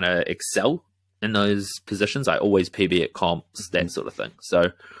of excel in those positions. I always PB at comps, that sort of thing.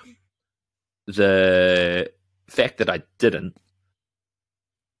 So the fact that I didn't,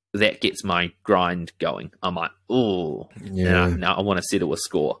 that gets my grind going. I'm like, oh, now I want to settle a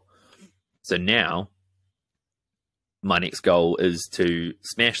score. So now my next goal is to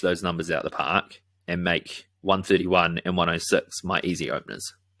smash those numbers out of the park and make 131 and 106 my easy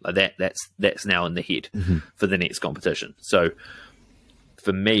openers. Like that's now in the head for the next competition. So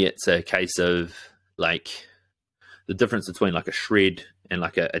for me, it's a case of like the difference between like a shred and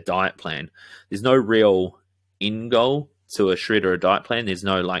like a diet plan. There's no real end goal to a shred or a diet plan. There's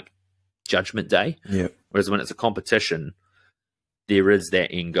no like judgment day. Yeah. Whereas when it's a competition, there is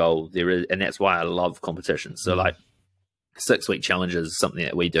that end goal. There is, and that's why I love competitions. So like 6-week challenges is something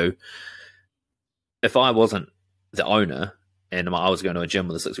that we do. If I wasn't the owner and I was going to a gym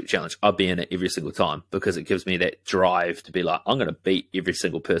with a 6-week challenge, I'd be in it every single time, because it gives me that drive to be like, I'm going to beat every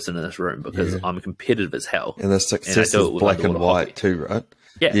single person in this room, because I'm competitive as hell. And the success is black and white too, right?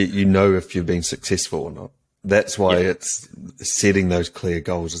 Yeah. You know if you've been successful or not. That's why it's setting those clear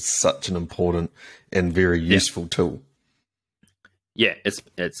goals is such an important and very useful tool. Yeah,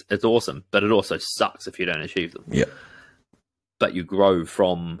 it's awesome, but it also sucks if you don't achieve them. Yeah. But you grow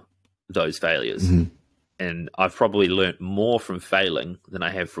from those failures. And I've probably learnt more from failing than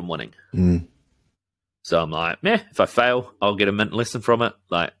I have from winning. So I'm like, if I fail, I'll get a mint lesson from it.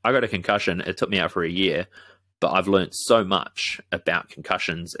 Like, I got a concussion. It took me out for a year, but I've learnt so much about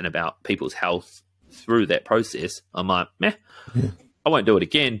concussions and about people's health through that process. I'm like, I won't do it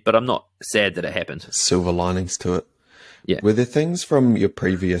again, but I'm not sad that it happened. Silver linings to it. Yeah. Were there things from your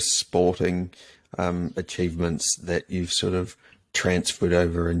previous sporting achievements that you've sort of transferred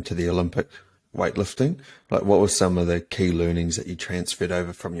over into the Olympic weightlifting? Like, what were some of the key learnings that you transferred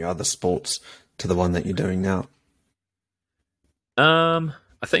over from your other sports to the one that you're doing now? I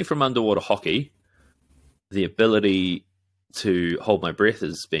think from underwater hockey, the ability to hold my breath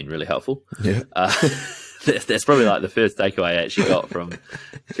has been really helpful. Yeah. That's probably like the first takeaway I actually got from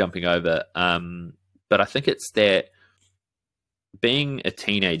jumping over. But I think it's that being a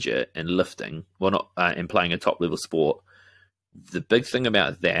teenager and lifting, and playing a top level sport, the big thing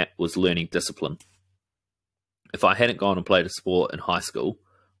about that was learning discipline. If I hadn't gone and played a sport in high school,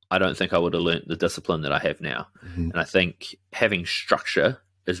 I don't think I would have learnt the discipline that I have now. And I think having structure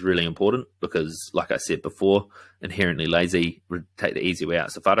is really important, because, like I said before, inherently lazy would take the easy way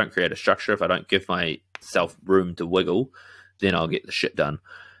out. So if I don't create a structure, if I don't give myself room to wiggle, then I'll get the shit done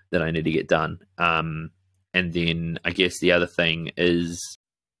that I need to get done. And then I guess the other thing is...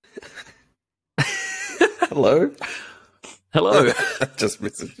 Hello? Hello. I just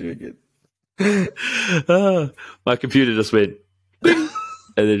messaged you again. My computer just went bing,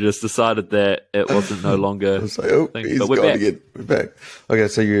 and then just decided that it wasn't no longer. I was like, oh, he's but we're gone back. again. We're back. Okay,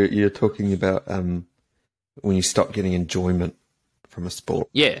 so you're talking about when you stop getting enjoyment from a sport.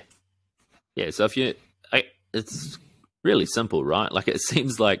 Yeah. So it's really simple, right? Like, it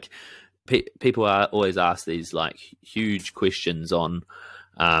seems like people are always asked these like huge questions on,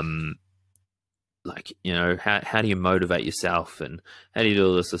 like, you know, how do you motivate yourself, and how do you do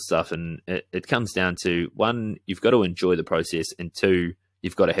all this stuff? And it comes down to, one, you've got to enjoy the process, and two,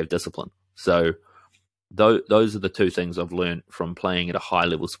 you've got to have discipline. So those are the two things I've learned from playing at a high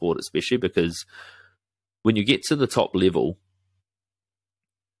level sport, especially because when you get to the top level,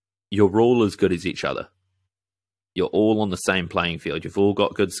 you're all as good as each other. You're all on the same playing field. You've all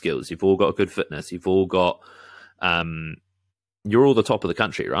got good skills. You've all got good fitness. You've all got, you're all the top of the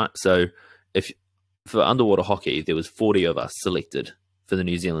country, right? So for underwater hockey, there was 40 of us selected for the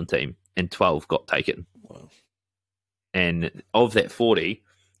New Zealand team, and 12 got taken. Wow. And of that 40,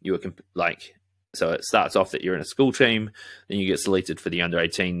 you were so it starts off that you're in a school team, then you get selected for the under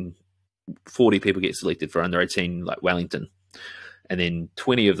 18. 40 people get selected for under 18, like Wellington, and then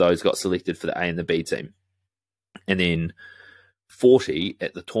 20 of those got selected for the A and the B team, and then 40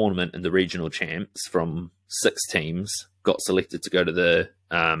 at the tournament and the regional champs from 6 teams got selected to go to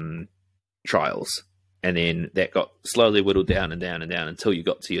the trials. And then that got slowly whittled down and down and down until you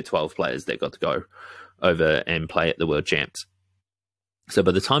got to your 12 players that got to go over and play at the World Champs. So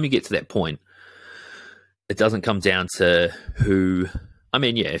by the time you get to that point, it doesn't come down to who... I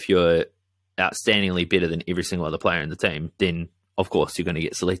mean, yeah, if you're outstandingly better than every single other player in the team, then of course you're going to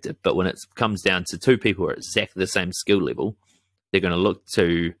get selected. But when it comes down to 2 people who are exactly the same skill level, they're going to look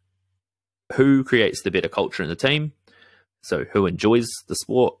to who creates the better culture in the team, so who enjoys the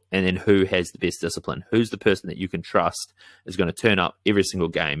sport, and then who has the best discipline. Who's the person that you can trust is going to turn up every single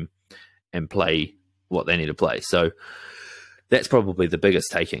game and play what they need to play. So that's probably the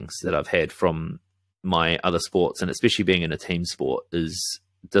biggest takings that I've had from my other sports, and especially being in a team sport, is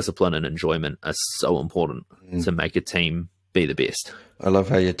discipline and enjoyment are so important to make a team be the best. I love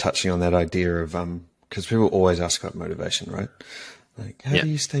how you're touching on that idea of, because people always ask about motivation, right? Like, how do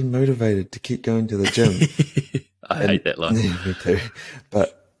you stay motivated to keep going to the gym? I hate that line. Yeah, me too.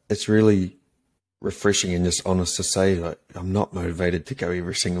 But it's really refreshing and just honest to say, like, I'm not motivated to go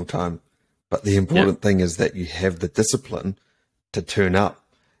every single time. But the important thing is that you have the discipline to turn up,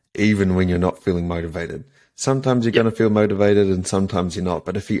 even when you're not feeling motivated. Sometimes you're going to feel motivated and sometimes you're not.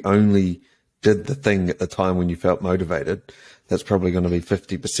 But if you only did the thing at the time when you felt motivated, that's probably going to be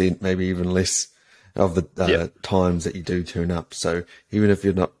 50%, maybe even less of the times that you do turn up. So even if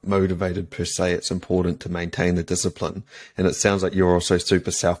you're not motivated per se, it's important to maintain the discipline. And it sounds like you're also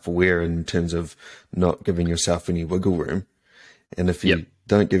super self-aware in terms of not giving yourself any wiggle room. And if you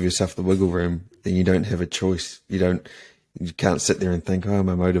don't give yourself the wiggle room, then you don't have a choice. You can't sit there and think, oh, am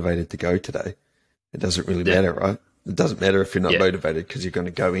I motivated to go today? It doesn't really matter, right? It doesn't matter if you're not motivated, because you're going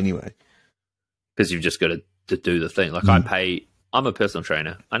to go anyway. Because you've just got to do the thing. Like I'm a personal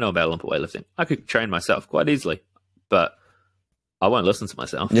trainer. I know about Olympic weightlifting. I could train myself quite easily, but I won't listen to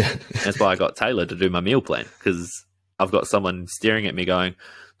myself. Yeah. That's why I got Taylor to do my meal plan, because I've got someone staring at me going,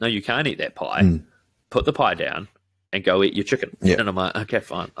 no, you can't eat that pie. Put the pie down and go eat your chicken. Yeah. And I'm like, okay,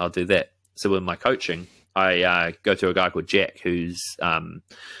 fine, I'll do that. So with my coaching, I go to a guy called Jack, who's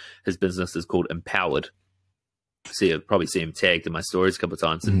his business is called Empowered. So you'll probably see him tagged in my stories a couple of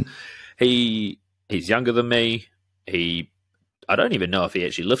times. And he's younger than me. I don't even know if he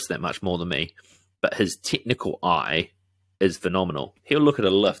actually lifts that much more than me, but his technical eye is phenomenal. He'll look at a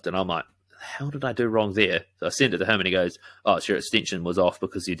lift and I'm like, how did I do wrong there? So I send it to him and he goes, oh, it's your extension was off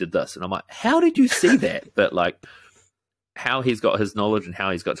because you did this. And I'm like, how did you see that? But like, how he's got his knowledge and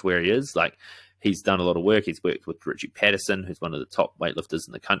how he's got to where he is, like, he's done a lot of work. He's worked with Richie Patterson, who's one of the top weightlifters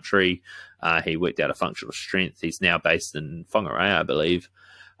in the country. He worked out a functional strength. He's now based in Whangarei, I believe.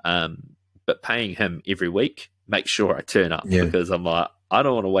 But paying him every week makes sure I turn up, because I'm like, I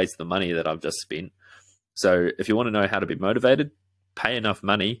don't want to waste the money that I've just spent. So if you want to know how to be motivated, pay enough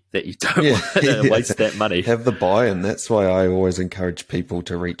money that you don't want to waste that money. Have the buy-in. That's why I always encourage people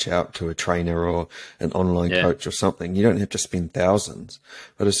to reach out to a trainer or an online coach or something. You don't have to spend thousands,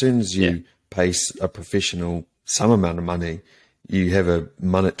 but as soon as you pay a professional some amount of money, you have a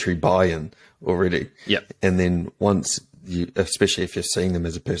monetary buy-in already. And then once you, especially if you're seeing them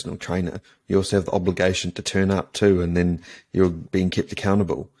as a personal trainer, you also have the obligation to turn up too, and then you're being kept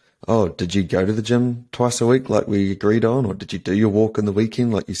accountable. Oh, did you go to the gym twice a week like we agreed on? Or did you do your walk in the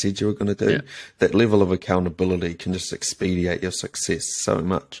weekend like you said you were going to do? That level of accountability can just expedite your success so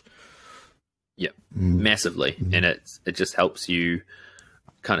much. Massively. And it just helps you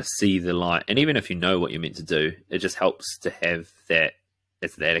kind of see the light. And even if you know what you're meant to do, it just helps to have that,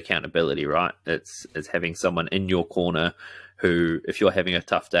 it's that accountability, right? It's having someone in your corner who, if you're having a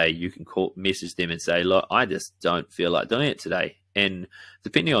tough day, you can message them and say, look, I just don't feel like doing it today. And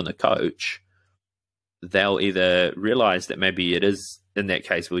depending on the coach, they'll either realize that maybe it is, in that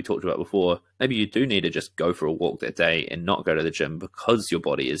case we talked about before, maybe you do need to just go for a walk that day and not go to the gym because your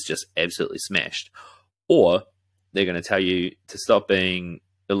body is just absolutely smashed. Or they're going to tell you to stop being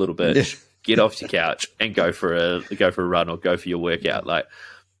a little bitch, get off your couch and go for a run or go for your workout. Like,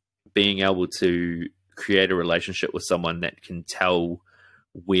 being able to create a relationship with someone that can tell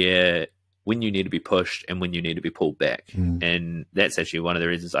when you need to be pushed and when you need to be pulled back. And that's actually one of the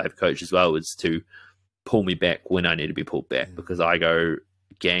reasons I have coach as well, is to pull me back when I need to be pulled back, because I go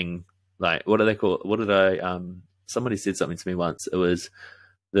gang, like, what do they call it? What did I, somebody said something to me once. It was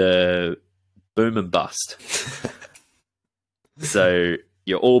the boom and bust. So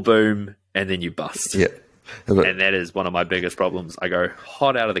you're all boom and then you bust. And that is one of my biggest problems. I go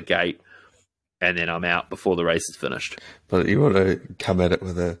hot out of the gate and then I'm out before the race is finished. But you want to come at it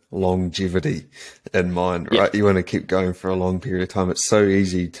with a longevity in mind, right? You want to keep going for a long period of time. It's so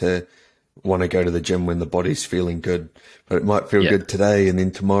easy to want to go to the gym when the body's feeling good, but it might feel good today and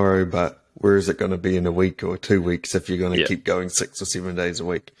then tomorrow, but where is it going to be in a week or 2 weeks if you're going to keep going 6 or 7 days a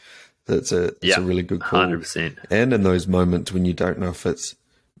week? It's a really good call. 100%. And in those moments when you don't know if it's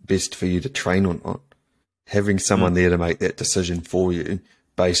best for you to train or not, having someone there to make that decision for you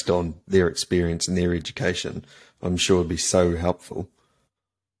based on their experience and their education, I'm sure would be so helpful.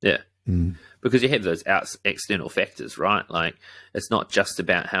 Because you have those external factors, right? Like, it's not just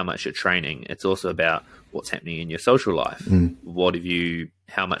about how much you're training. It's also about what's happening in your social life.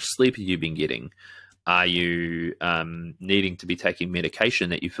 How much sleep have you been getting? Are you needing to be taking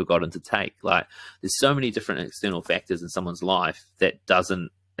medication that you've forgotten to take? Like, there's so many different external factors in someone's life that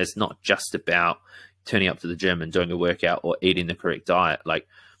it's not just about turning up to the gym and doing a workout or eating the correct diet. Like,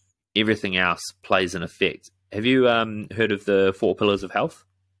 everything else plays an effect. Have you heard of the 4 pillars of health?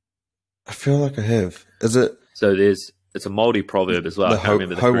 I feel like I have. Is it? So it's a Māori proverb as well. I can't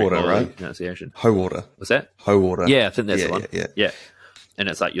remember the correct water, right? Pronunciation. Ho water. What's that? Ho water. Yeah, I think that's the one. Yeah. And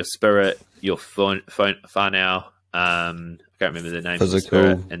it's like your spirit, your whānau, I can't remember the name. Physical,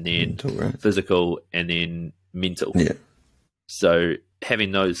 of the spirit, and then mental, right? Physical, and then mental. Yeah. So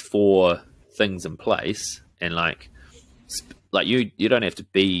having those 4 things in place, and like you don't have to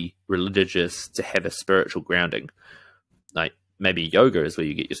be religious to have a spiritual grounding. Like, maybe yoga is where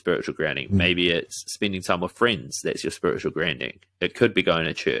you get your spiritual grounding. Maybe it's spending time with friends. That's your spiritual grounding. It could be going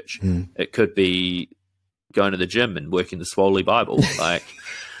to church. It could be going to the gym and working the Swoley Bible. Like,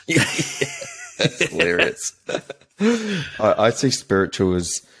 that's hilarious. I see spiritual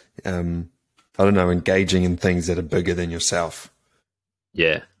as, I don't know, engaging in things that are bigger than yourself.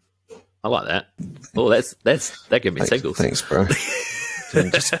 Yeah, I like that. Oh, that gives me tingles. Thanks, bro. Can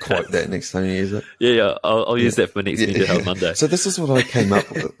you just quote that next time you use it? Yeah, I'll use that for my next Mental Health Monday. So this is what I came up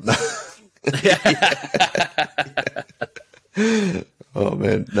with. Oh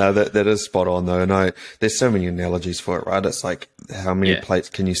man, no, that is spot on though, and there's so many analogies for it, right? It's like, how many plates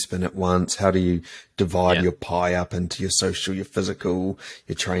can you spin at once? How do you divide your pie up into your social, your physical,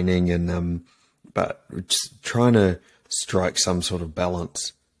 your training, and but just trying to strike some sort of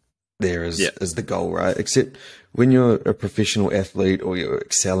balance there is the goal, right? Except when you're a professional athlete or you're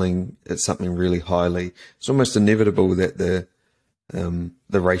excelling at something really highly, it's almost inevitable that the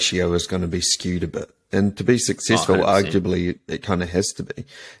ratio is going to be skewed a bit. And to be successful, arguably, it kind of has to be.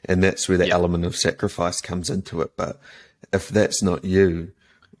 And that's where the element of sacrifice comes into it. But if that's not you,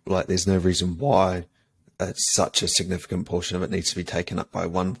 like, there's no reason why such a significant portion of it needs to be taken up by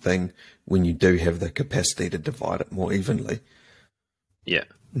one thing when you do have the capacity to divide it more evenly. Yeah,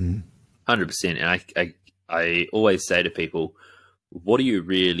 100%. And I always say to people, what do you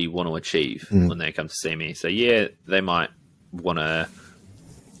really want to achieve when they come to see me? So yeah, they might want to,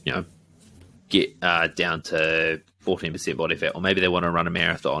 get down to 14% body fat, or maybe they want to run a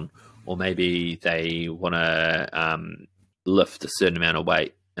marathon, or maybe they want to lift a certain amount of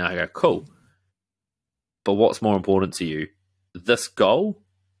weight. And I go, cool. But what's more important to you, this goal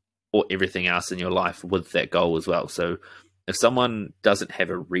or everything else in your life with that goal as well? So if someone doesn't have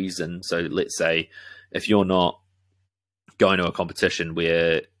a reason, so let's say if you're not going to a competition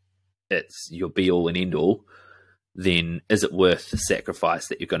where it's your be all and end all, then is it worth the sacrifice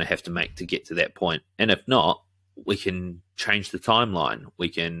that you're going to have to make to get to that point? And if not, we can change the timeline. We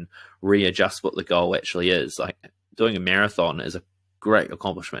can readjust what the goal actually is. Like, doing a marathon is a great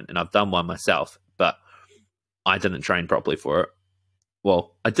accomplishment, and I've done one myself, but I didn't train properly for it.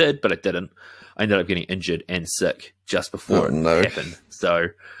 Well, I did, but I didn't. I ended up getting injured and sick just before it happened. So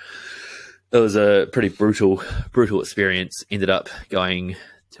it was a pretty brutal experience. Ended up going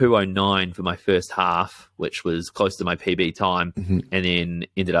 2:09 for my first half, which was close to my PB time, and then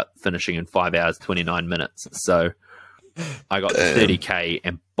ended up finishing in 5 hours, 29 minutes. So I got to 30K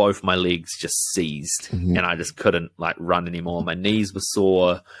and both my legs just seized, and I just couldn't run anymore. My knees were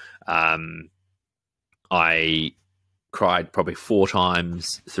sore. I cried probably 4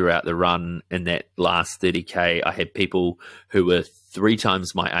 times throughout the run in that last 30K. I had people who were 3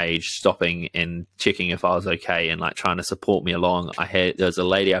 times my age stopping and checking if I was okay and trying to support me along. There was a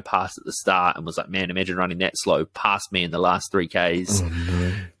lady I passed at the start and was like, man, imagine running that slow past me in the last 3Ks. Oh,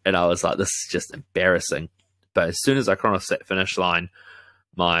 no. And I was like, this is just embarrassing. But as soon as I crossed that finish line,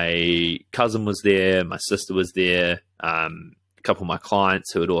 my cousin was there, my sister was there, a couple of my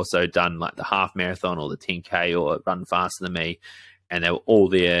clients who had also done the half marathon or the 10K or run faster than me, and they were all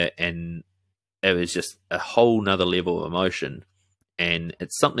there, and it was just a whole nother level of emotion. And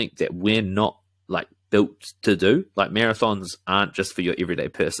it's something that we're not built to do. Marathons aren't just for your everyday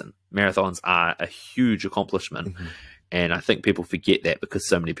person. Marathons are a huge accomplishment. And I think people forget that because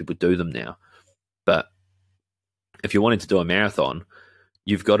so many people do them now. But if you're wanting to do a marathon,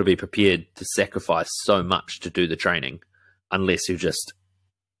 you've got to be prepared to sacrifice so much to do the training, unless you're just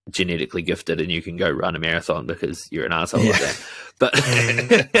genetically gifted and you can go run a marathon because you're an asshole like that.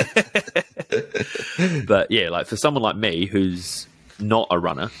 But yeah, for someone like me who's not a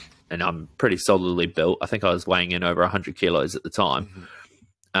runner, and I'm pretty solidly built, I think I was weighing in over 100 kilos at the time.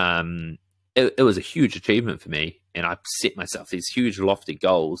 It was a huge achievement for me, and I set myself these huge lofty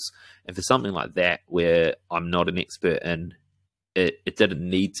goals. And for something like that, where I'm not an expert in, it didn't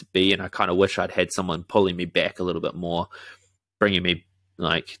need to be. And I kind of wish I'd had someone pulling me back a little bit more, bringing me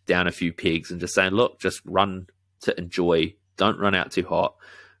down a few pegs and just saying, look, just run to enjoy. Don't run out too hot.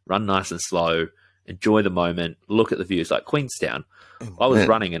 Run nice and slow. Enjoy the moment. Look at the views. Like Queenstown, I was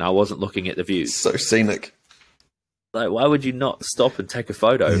running and I wasn't looking at the views. So scenic. Why would you not stop and take a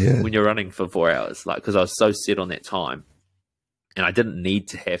photo when you're running for 4 hours? Because I was so set on that time, and I didn't need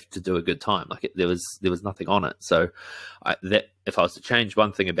to have to do a good time. There was nothing on it. So if I was to change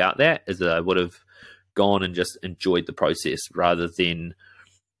one thing about that, is that I would have gone and just enjoyed the process rather than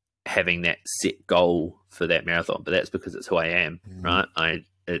having that set goal for that marathon. But that's because it's who I am, right?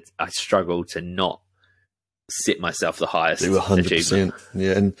 I struggle to not set myself the highest achievement.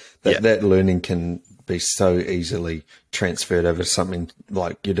 Yeah, and that learning can be so easily transferred over to something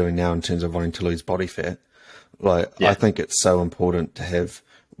like you're doing now in terms of wanting to lose body fat. Like, I think it's so important to have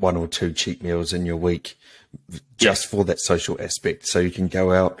 1 or 2 cheat meals in your week just for that social aspect. So you can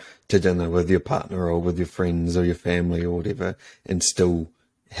go out to dinner with your partner or with your friends or your family or whatever and still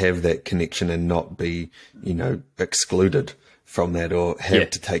have that connection and not be, you know, excluded from that, or have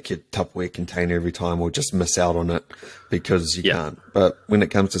to take your Tupperware container every time, or just miss out on it because you can't. But when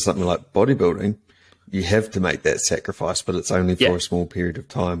it comes to something like bodybuilding, you have to make that sacrifice, but it's only for a small period of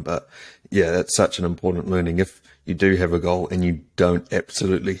time. But yeah, that's such an important learning. If you do have a goal and you don't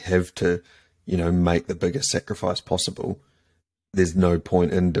absolutely have to, you know, make the biggest sacrifice possible, there's no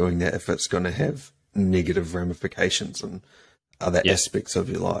point in doing that if it's going to have negative ramifications and other aspects of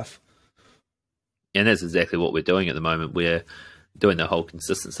your life. And that's exactly what we're doing at the moment. We're doing the whole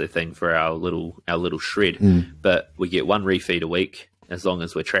consistency thing for our little shred, but we get 1 refeed a week as long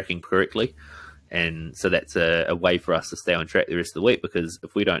as we're tracking correctly. And so that's a way for us to stay on track the rest of the week, because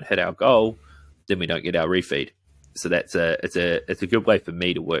if we don't hit our goal, then we don't get our refeed. So it's a good way for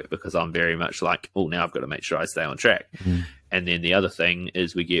me to work, because I'm very much like, oh, now I've got to make sure I stay on track. And then the other thing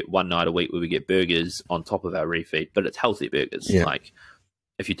is we get 1 night a week where we get burgers on top of our refeed, but it's healthy burgers. Like,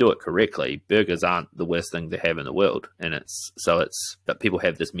 if you do it correctly, burgers aren't the worst thing to have in the world. And but people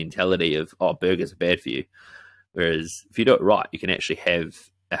have this mentality of, oh, burgers are bad for you. Whereas if you do it right, you can actually have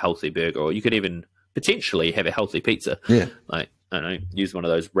a healthy burger, or you could even potentially have a healthy pizza. Like, I don't know, use one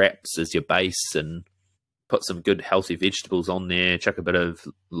of those wraps as your base and put some good healthy vegetables on there, chuck a bit of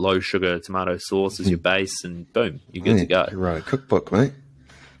low sugar tomato sauce as your base, and boom, you're good to go. You're right, cookbook, mate.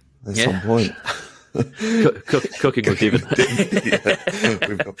 That's on point. Cooking with Devin.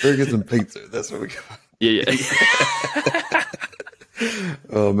 We've got burgers and pizza. That's what we got.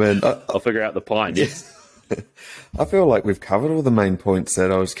 Oh man, I'll figure out the pie. I feel like we've covered all the main points that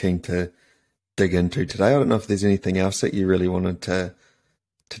I was keen to dig into today. I don't know if there's anything else that you really wanted to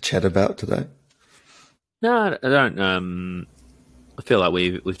chat about today. No, I don't. I feel like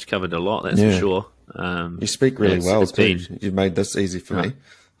we've covered a lot. That's for sure. You speak really well too. You've made this easy for me.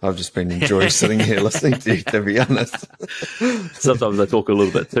 I've just been enjoying sitting here listening to you, to be honest. Sometimes I talk a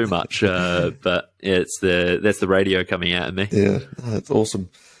little bit too much, but that's the radio coming out of me. Yeah, that's awesome.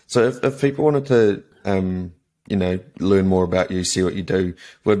 So if people wanted to, you know, learn more about you, see what you do,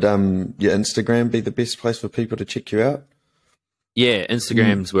 would your Instagram be the best place for people to check you out? Yeah,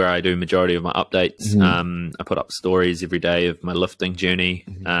 Instagram's where I do majority of my updates. I put up stories every day of my lifting journey,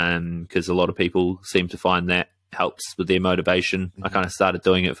 because a lot of people seem to find that helps with their motivation. I kind of started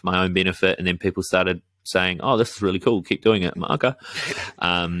doing it for my own benefit, and then people started saying, oh, this is really cool, keep doing it. I'm like, okay.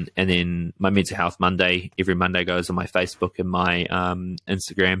 And then my Mental Health Monday, every Monday goes on my Facebook and my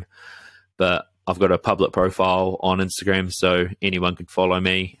Instagram, but I've got a public profile on Instagram, so anyone could follow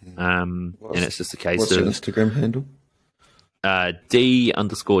me. And it's just a case what's your Instagram handle? D_J_Glover.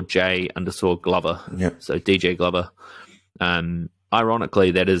 So DJ Glover.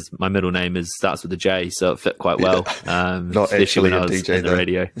 Ironically, that is my middle name starts with a J, so it fit quite well. Not actually when I was DJ, in the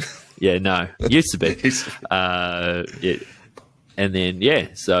radio. Yeah, no, it used to be. And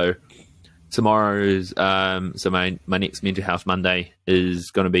then so tomorrow's so my next Mental Health Monday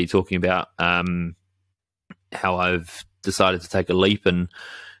is going to be talking about how I've decided to take a leap and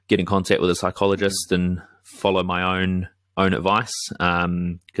get in contact with a psychologist and follow my own advice,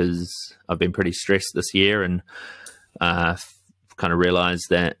 because I've been pretty stressed this year, and kind of realized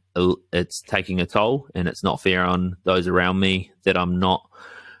that it's taking a toll, and it's not fair on those around me that I'm not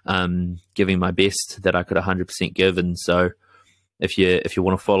giving my best that I could 100% give. And so if you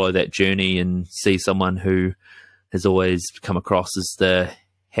want to follow that journey and see someone who has always come across as the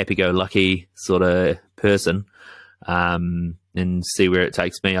happy-go-lucky sort of person, and see where it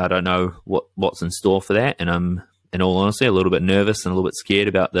takes me, I don't know what's in store for that, and I'm, in all honesty, a little bit nervous and a little bit scared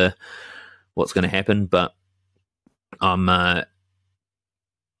about what's going to happen, but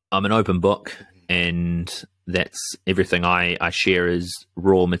I'm an open book, and that's everything I share is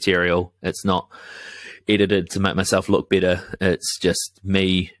raw material. It's not edited to make myself look better. It's just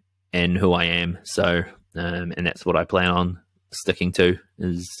me and who I am. So, and that's what I plan on sticking to,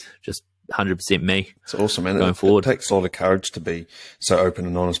 is just 100% me. It's awesome, man. Going forward. It takes a lot of courage to be so open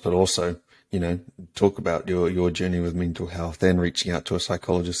and honest, but also, you know, talk about your journey with mental health and reaching out to a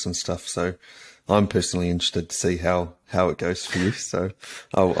psychologist and stuff. So I'm personally interested to see how it goes for you. So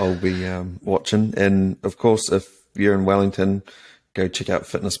I'll be watching. And of course, if you're in Wellington, go check out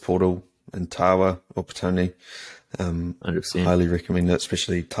Fitness Portal in Tawa or Petone. 100%. Highly recommend it,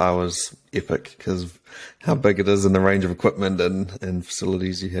 especially Tawa's epic because of how big it is and the range of equipment and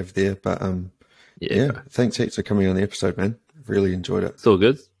facilities you have there. But yeah, thanks heaps for coming on the episode, man. Really enjoyed it. It's all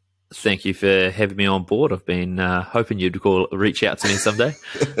good. Thank you for having me on board. I've been hoping you'd reach out to me someday.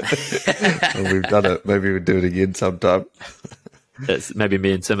 Well, we've done it. Maybe we'll do it again sometime. It's maybe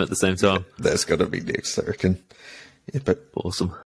me and Tim at the same time. That's got to be next, I reckon. Yeah, but awesome.